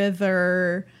or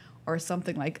wither or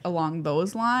something like along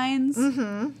those lines.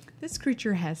 Mm-hmm. This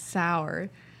creature has sour.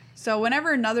 So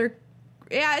whenever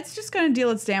it's just going to deal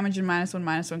its damage in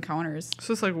 -1/-1 counters. It's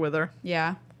just like wither.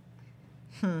 Yeah.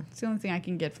 It's the only thing I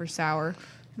can get for sour.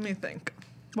 Let me think.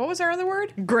 What was our other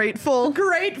word? Grateful.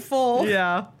 Grateful.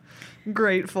 Yeah.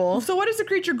 Grateful. So what is the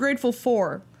creature grateful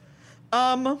for?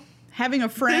 Having a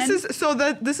friend. This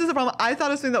is a problem. I thought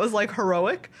it was something that was like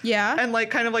heroic. Yeah. And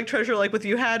like kind of like treasure, like what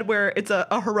you had, where it's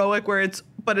a heroic, where it's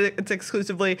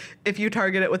exclusively if you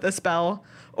target it with a spell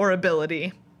or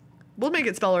ability. We'll make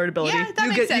it spell or ability. Yeah, that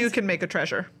makes sense. You can make a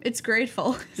treasure. It's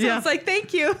grateful. So Yeah. it's like,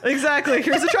 thank you. Exactly.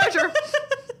 Here's a treasure.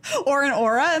 Or an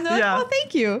aura, and they're Yeah. like, oh,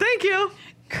 thank you. Thank you.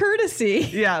 Courtesy.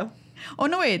 Yeah. Oh,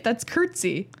 no, wait, that's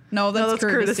curtsy. No, that's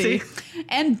courtesy. courtesy.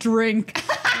 And drink.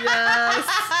 Yes.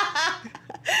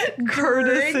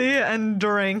 Courtesy and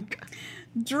drink.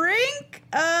 Drink?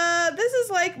 This is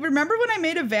like, remember when I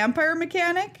made a vampire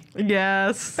mechanic?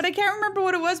 Yes. But I can't remember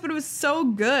what it was, but it was so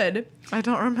good. I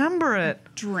don't remember it.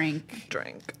 Drink.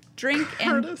 Drink. Drink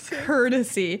Courtesy. and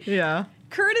courtesy. Yeah.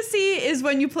 Courtesy is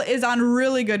when you play is on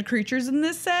really good creatures in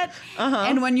this set,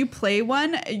 and when you play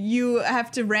one, you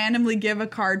have to randomly give a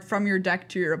card from your deck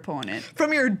to your opponent.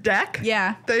 From your deck?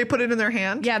 Yeah. They put it in their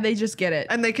hand? Yeah, they just get it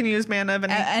And they can use mana of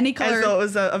any color as though it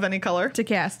was of any color? to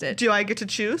cast it. Do I get to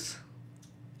choose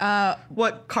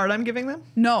what card I'm giving them?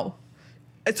 No.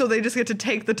 So they just get to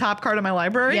take the top card of my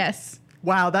library? Yes.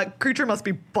 Wow, that creature must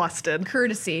be busted.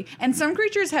 Courtesy. And some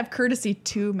creatures have courtesy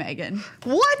too, Megan.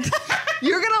 What?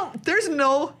 There's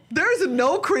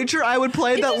no creature I would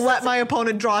play that just let my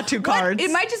opponent draw two cards. What?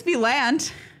 It might just be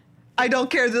land. I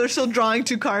don't care. They're still drawing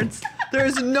two cards.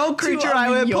 There's no creature Two of I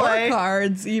would your play.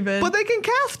 cards even. But they can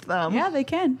cast them. yeah, they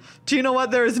can. Do you know what?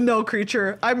 There is no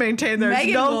creature. I maintain there's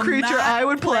Megan no will creature not I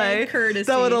would play play courtesy.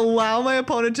 that would allow my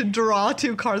opponent to draw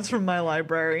two cards from my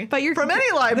library. But from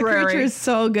any library. The creature is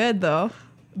so good, though.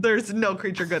 There's no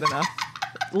creature good enough.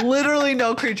 Literally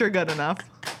no creature good enough.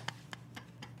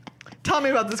 Tell me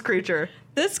about this creature.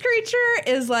 This creature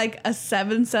is like a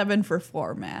 7/7 for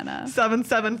 4 mana.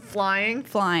 7/7 flying.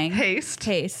 Flying. Haste.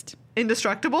 Haste.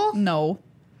 Indestructible? No.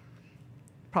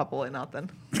 Probably not then.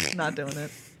 Not doing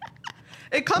it.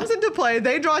 It comes into play.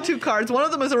 They draw two cards. One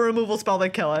of them is a removal spell. They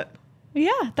kill it.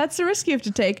 Yeah, that's the risk you have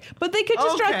to take. But they could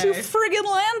just draw two Okay. friggin'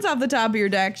 lands off the top of your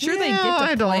deck. Sure, they Yeah, get to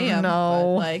I play don't them,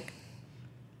 know. but like,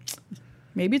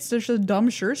 maybe it's just a dumb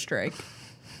sure strike.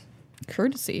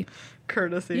 Courtesy.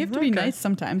 Courtesy. You have to be nice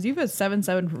sometimes. You have a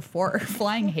 7/7 for 4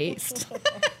 flying haste.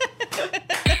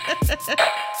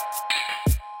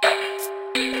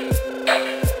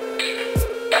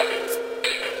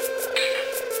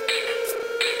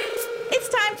 It's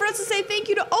time for us to say thank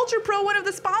you to Ultra Pro, one of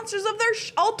the sponsors of their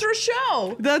Ultra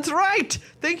Show. That's right.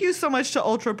 Thank you so much to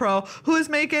Ultra Pro, who is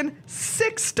making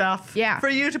sick stuff Yeah. for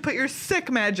you to put your sick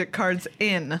magic cards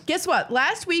in. Guess what?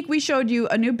 Last week we showed you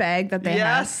a new bag that they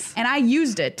Yes. have, and I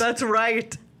used it. That's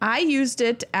right. I used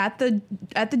it at the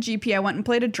GP. I went and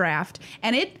played a draft,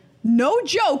 and it, no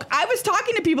joke, I was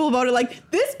talking to people about it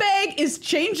like, this bag is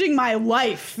changing my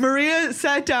life. Maria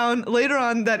sat down later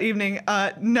on that evening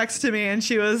next to me, and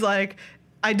she was like,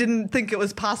 I didn't think it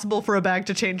was possible for a bag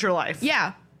to change your life.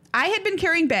 Yeah. I had been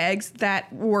carrying bags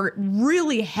that were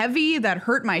really heavy, that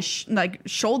hurt my shoulder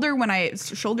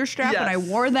shoulder strap when I Yes.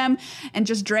 wore them, and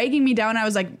just dragging me down. I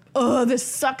was like, oh, this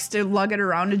sucks to lug it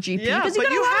around a GP. Yeah, because but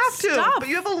got a you lot of have to. stuff. But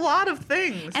you have a lot of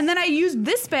things. And then I used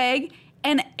this bag,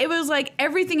 and it was like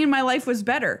everything in my life was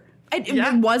better.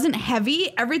 Yeah. It wasn't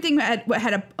heavy. Everything had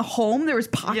a home. There was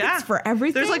pockets for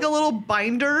everything. There's like a little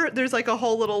binder. There's like a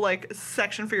whole little like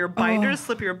section for your binders.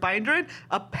 Slip your binder in.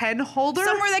 A pen holder.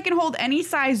 somewhere that can hold any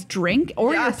size drink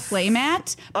or Yes. your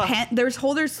playmat. There's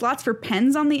slots for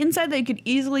pens on the inside that you could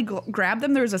easily grab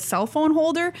them. There's a cell phone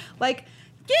holder. Like,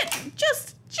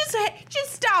 just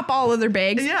stop all other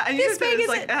bags. Yeah, and this bag is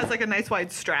it has like a nice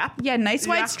wide strap. nice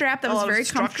wide Yeah, strap that a was lot of very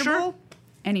structure. comfortable.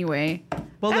 Anyway,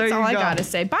 Well, that's there you all I go. gotta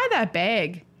say. Buy that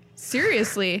bag.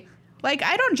 Seriously. Like,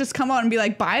 I don't just come out and be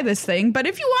like, buy this thing. But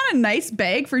if you want a nice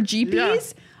bag for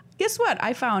GPs, guess what?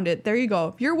 I found it. There you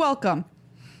go. You're welcome.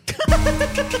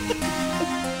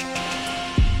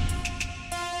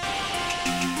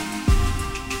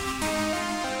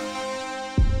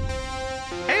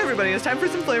 Hey everybody, it's time for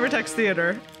some flavor text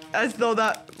theater. As though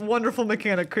that wonderful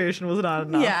mechanic creation was not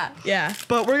enough. Yeah.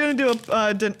 But we're gonna do a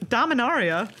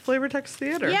Dominaria flavor text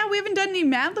theater. Yeah, we haven't done any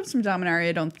Mad Libs from Dominaria,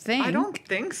 I don't think. I don't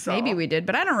think so. Maybe we did,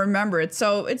 but I don't remember it.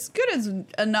 So it's good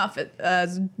enough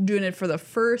as doing it for the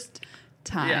first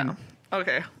time. Yeah.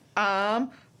 Okay.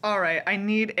 All right. I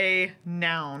need a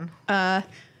noun.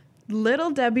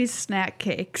 Little Debbie's snack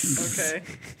cakes. Okay.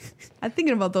 I'm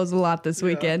thinking about those a lot this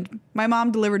weekend. My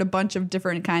mom delivered a bunch of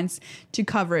different kinds to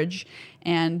Coverage,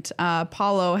 and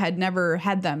Paulo had never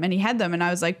had them, and he had them, and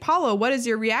I was like, Paulo, what is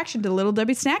your reaction to Little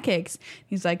Debbie snack cakes?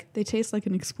 He's like, they taste like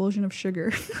an explosion of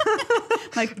sugar.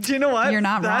 Like, Do you know what? You're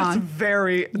not That's wrong.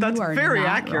 That's You are very not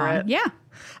accurate. wrong. Yeah.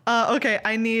 Okay,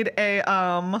 I need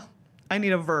a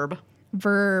verb.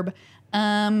 Verb.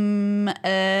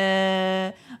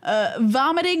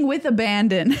 Vomiting with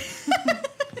abandon.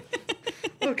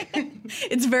 Okay.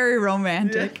 It's very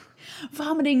romantic. Yeah.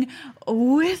 Vomiting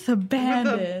with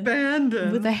abandon. With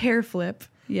abandon. With a hair flip.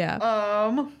 Yeah.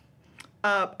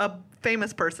 A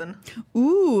famous person.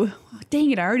 Ooh,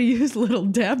 dang it, I already used Little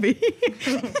Debbie.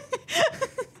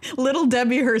 Little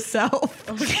Debbie herself.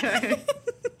 Okay.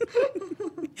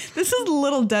 This is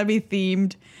Little Debbie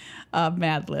themed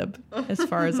Mad Lib, as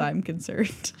far as I'm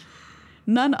concerned.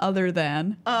 None other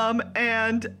than.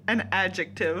 And an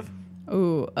adjective.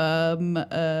 Ooh,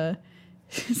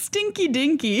 stinky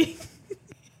dinky.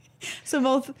 So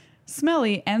both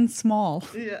smelly and small.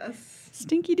 Yes.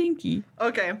 Stinky dinky.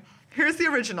 Okay, here's the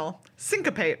original.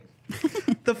 Syncopate.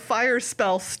 The fire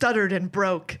spell stuttered and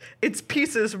broke. Its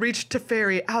pieces reached to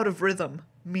fairy out of rhythm,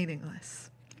 meaningless.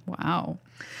 Wow.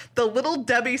 The Little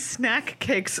Debbie snack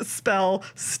cakes spell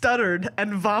stuttered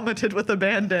and vomited with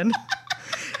abandon.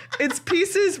 Its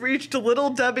pieces reached Little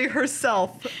Debbie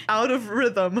herself out of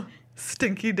rhythm,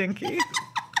 stinky dinky.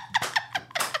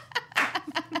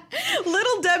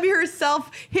 Little Debbie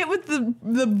herself hit with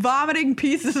the vomiting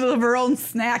pieces of her own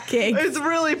snack cake. It's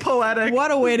really poetic.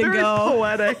 What a way to Very go.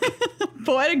 Poetic.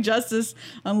 Poetic justice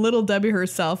on Little Debbie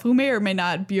herself, who may or may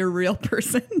not be a real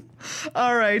person.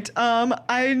 All right.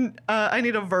 I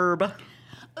need a verb.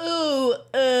 Ooh,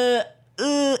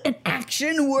 an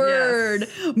action word.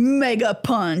 Yes. Mega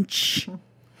punch.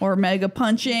 Or mega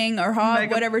punching, or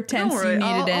whatever tense you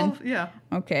need it in. Yeah.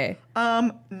 Okay.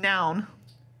 Noun.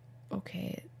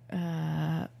 Okay.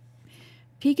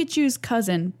 Pikachu's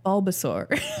cousin,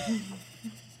 Bulbasaur.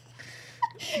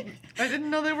 I didn't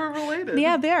know they were related.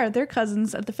 Yeah, they are. They're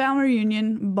cousins. At the family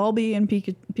reunion, Bulby and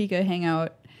Pika hang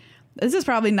out. This is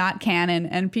probably not canon,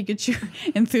 and Pikachu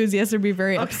enthusiasts would be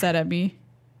very upset at me.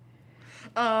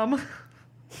 I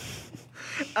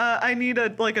need a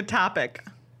topic.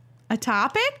 A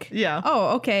topic? Yeah.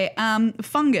 Oh, okay.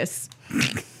 Fungus.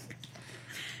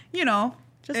 You know,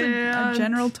 just a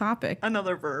general topic.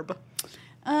 Another verb.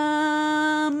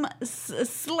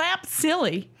 Slap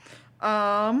silly.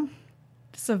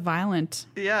 Just a violent.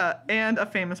 Yeah, and a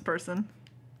famous person.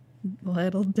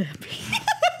 Little Debbie.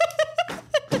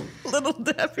 Little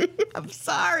Debbie. I'm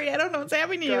sorry. I don't know what's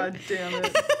happening to you. God damn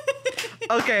it.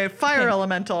 Okay, fire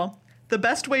elemental. The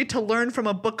best way to learn from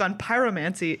a book on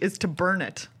pyromancy is to burn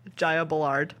it. Jaya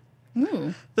Ballard.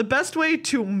 Ooh. The best way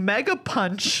to mega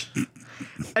punch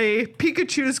a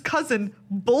Pikachu's cousin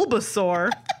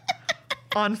Bulbasaur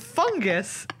on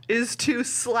fungus is to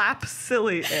slap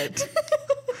silly it.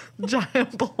 Jaya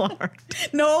Ballard.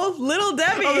 No, Little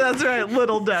Debbie. Oh, that's right,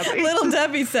 Little Debbie. Little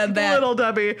Debbie said that. Little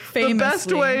Debbie. Famously. The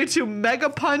best way to mega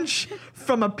punch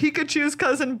from a Pikachu's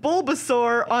cousin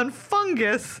Bulbasaur on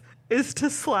fungus is to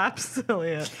slap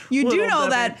silly it. You do Little know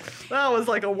Debbie. that That was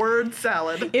like a word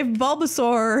salad. if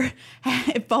Bulbasaur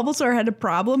had a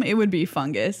problem, it would be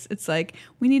fungus. It's like,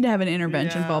 we need to have an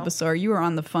intervention, Yeah. Bulbasaur. You are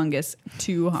on the fungus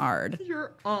too hard.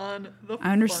 You're on the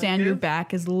I understand your fungus.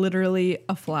 back is literally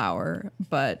a flower,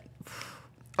 but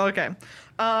Okay.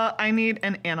 I need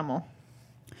an animal.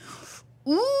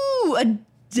 ooh, a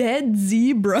dead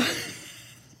zebra.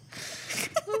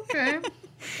 Okay.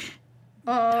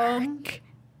 Dark.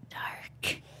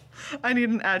 I need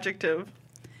an adjective.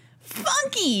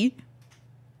 Funky.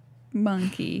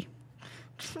 Monkey.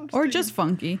 Or just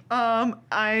funky.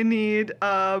 I need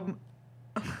a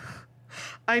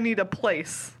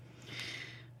place.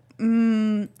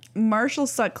 Marshall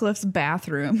Sutcliffe's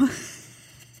bathroom.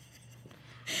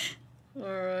 All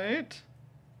right.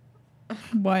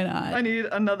 Why not? I need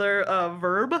another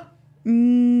verb.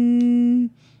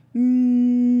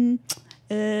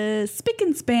 Spick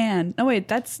and span. No, wait,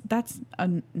 that's not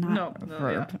No, a no,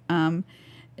 verb.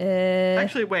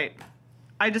 Actually, wait.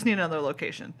 I just need another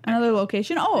location. Another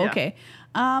location. Oh, Yeah. okay.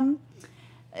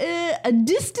 A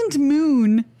distant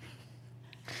moon.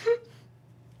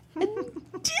 A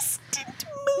distant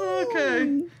moon.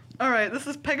 Okay. All right. This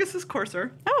is Pegasus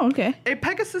Courser. Oh, okay. A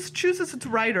Pegasus chooses its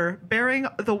rider, bearing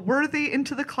the worthy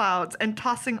into the clouds and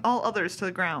tossing all others to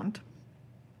the ground.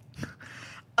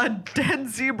 A dead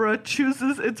zebra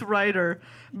chooses its rider,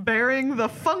 bearing the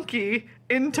funky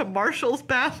into Marshall's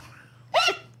bath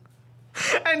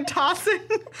and tossing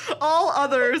all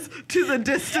others to the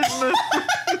distant moon.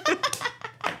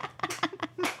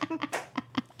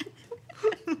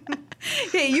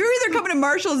 Hey, you're either coming to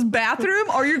Marshall's bathroom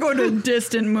or you're going to a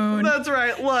distant moon. That's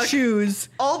right. Look, Choose.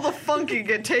 all the funky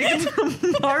get taken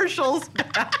to Marshall's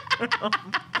bathroom.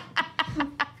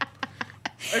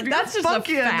 If That's you're just a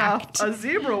funky enough, fact. a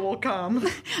zebra will come.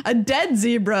 A dead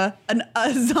zebra,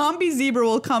 a zombie zebra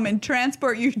will come and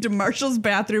transport you to Marshall's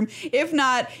bathroom. If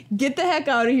not, get the heck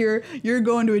out of here. You're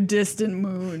going to a distant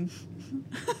moon.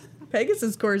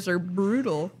 Pegasus cores are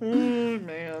brutal.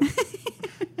 Man.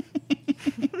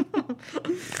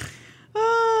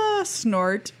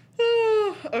 Snort.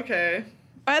 Okay.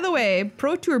 By the way,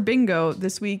 Pro Tour Bingo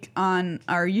this week on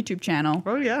our YouTube channel.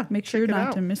 Oh yeah. Make sure Check it not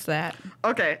out. to miss that.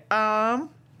 Okay. I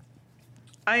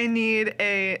need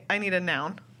a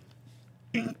noun.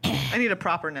 I need a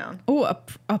proper noun. Oh,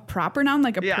 a proper noun,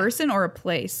 like a Yeah. person or a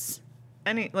place.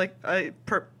 Any like a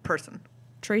person.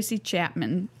 Tracy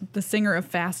Chapman, the singer of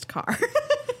Fast Car.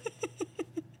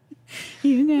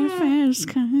 You got a fast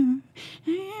car. And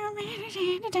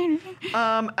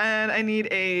I need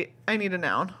a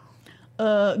noun.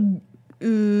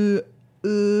 The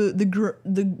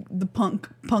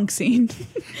punk scene.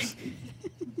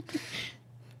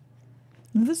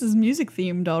 This is music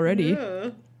themed already. Yeah.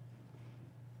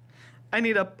 I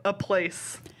need a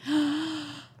place.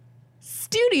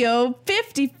 Studio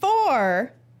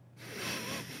 54.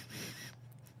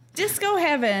 Disco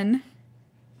Heaven.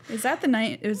 Is that the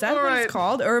night? Is that what Alright. it's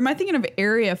called? Or am I thinking of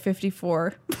Area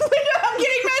 54? Wait, I'm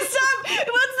getting messed up.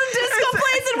 What's the disco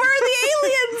place and where are the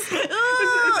aliens?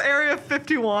 Is Area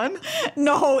 51?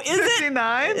 No, is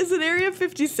 59? it? Is it Area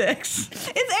 56? It's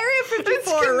Area This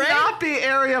 54, cannot right? be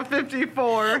Area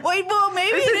 54. Wait, well,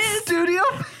 maybe Is it it is. Studio?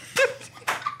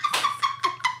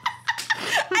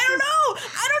 I don't know.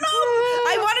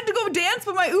 I wanted to go dance,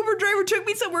 but my Uber driver took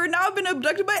me somewhere, and now I've been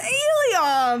abducted by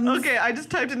aliens. Okay, I just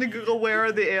typed into Google, where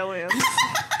are the aliens?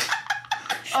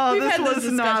 Oh, We've this had this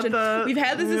was not discussion. the... We've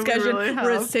had this we discussion. really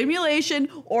We're a have. simulation,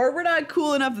 or we're not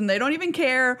cool enough and they don't even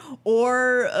care,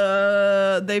 or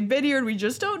they've been here and we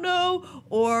just don't know,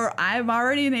 or I'm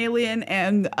already an alien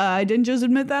and I didn't just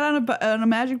admit that on a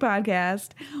magic podcast,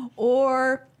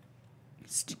 or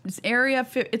it's Area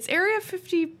 50. It's Area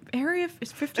 50.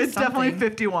 It's 50. It's something. definitely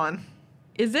 51.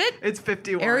 Is it? It's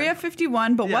 51. Area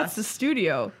 51, but Yes. what's the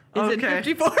studio? Is Okay. it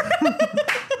 54?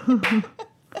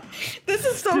 This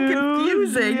is so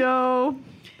confusing. Studio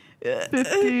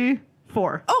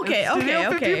 54. Okay, It's Studio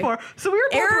okay. 54. So we were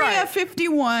both Area right.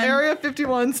 51. Area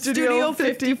 51, Studio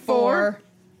 54.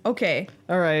 Okay.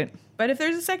 All right. But if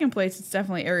there's a second place, it's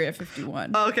definitely Area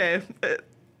 51. Okay.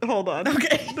 Hold on.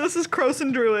 Okay. This is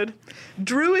Croson Druid.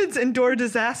 Druids endure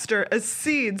disaster as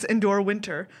seeds endure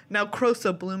winter. Now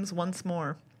Crosa blooms once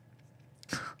more.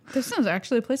 This is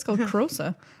actually a place called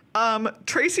Crosa.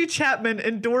 Tracy Chapman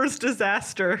endures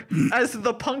disaster as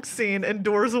the punk scene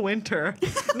endures winter.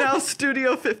 Now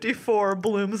Studio 54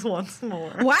 blooms once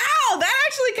more. Wow, that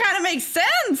actually kind of makes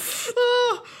sense.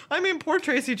 Oh, I mean, poor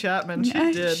Tracy Chapman. She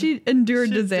did. She endured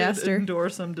She disaster. did endure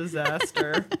some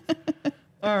disaster.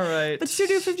 All right. But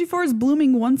Studio 54 is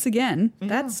blooming once again.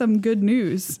 That's some good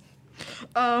news.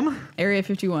 Area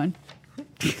 51.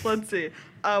 Let's see.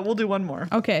 We'll do one more.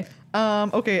 Okay.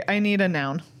 Okay, I need a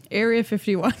noun. Area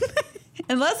 51.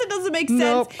 Unless it doesn't make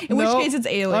sense, in which case it's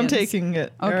aliens. I'm taking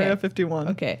it. Okay. Area 51.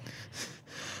 Okay.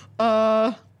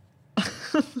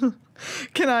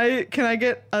 Can I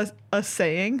get a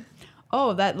saying?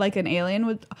 Oh, that like an alien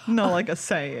would. No, like a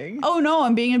saying. Oh no,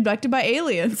 I'm being abducted by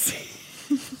aliens.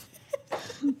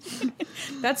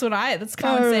 That's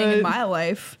common saying in Alright. my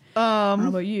life. I don't know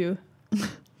about you.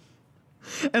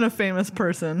 And a famous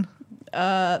person.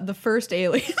 The first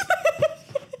alien.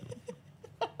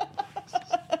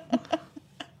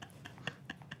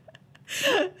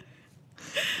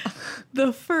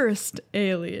 The first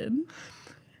alien.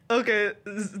 Okay,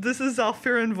 this is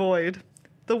Zalfirin Void.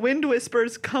 The wind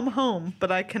whispers, "Come home,"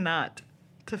 but I cannot.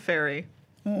 To Fairy.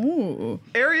 Ooh.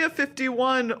 Area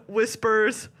 51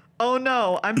 whispers, "Oh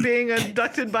no, I'm being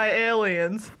abducted by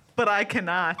aliens, but I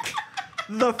cannot."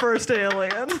 The first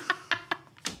alien.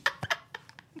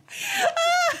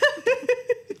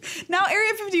 Now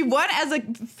Area 51 as a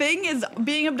thing is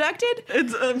being abducted?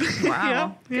 It's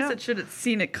Wow. yeah. Guess it should have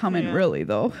seen it coming, Yeah. really,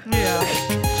 though. Yeah.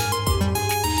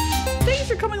 Thanks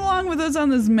for coming along with us on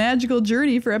this magical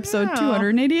journey for episode Yeah.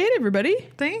 288, everybody.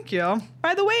 Thank you.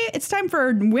 By the way, it's time for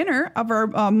our winner of our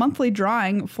monthly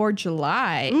drawing for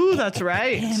July. Ooh, that's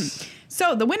right.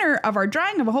 So the winner of our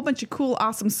drawing of a whole bunch of cool,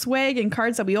 awesome swag and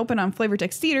cards that we open on Flavor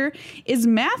Text Theater is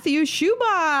Matthew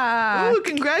Shuba. Ooh,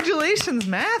 congratulations,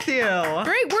 Matthew.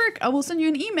 Great work. I will send you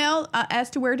an email as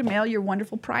to where to mail your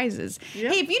wonderful prizes.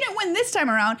 Yep. Hey, if you didn't win this time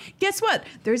around, guess what?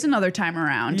 There's another time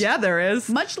around. Yeah, there is.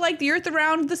 Much like the earth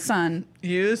around the sun.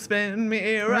 You spin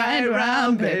me right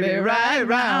round, baby, right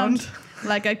round.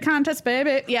 Like a contest,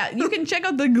 baby. Yeah, you can check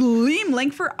out the Gleam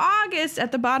link for August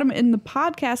at the bottom in the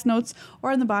podcast notes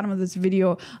or on the bottom of this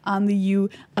video on the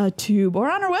YouTube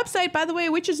or on our website, by the way,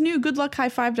 which is new,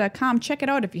 goodluckhighfive.com. Check it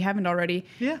out if you haven't already.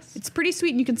 Yes. It's pretty sweet,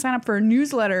 and you can sign up for a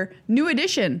newsletter, new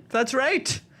edition. That's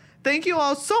right. Thank you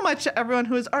all so much to everyone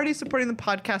who is already supporting the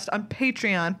podcast on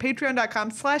Patreon,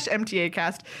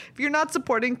 patreon.com/MTAcast. If you're not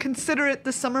supporting, consider it.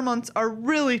 The summer months are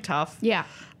really tough. Yeah.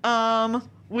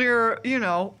 We're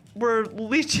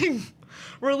leeching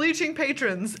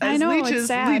patrons I as know, it's leeches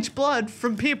sad. leech blood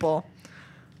from people.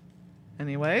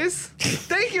 Anyways,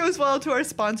 thank you as well to our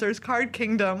sponsors, Card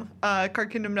Kingdom,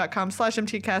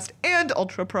 cardkingdom.com/MTCast and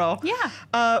Ultra Pro. Yeah.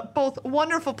 Both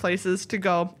wonderful places to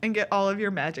go and get all of your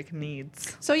Magic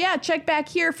needs. So yeah, check back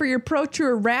here for your Pro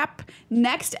Tour wrap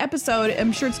next episode.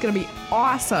 I'm sure it's going to be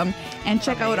awesome. And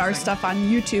check out our stuff on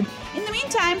YouTube. In the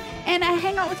meantime, and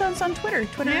hang out with us on Twitter,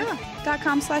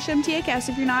 twitter.com/MTAcast.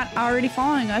 If you're not already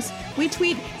following us, we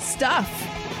tweet stuff.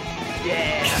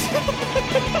 Yeah.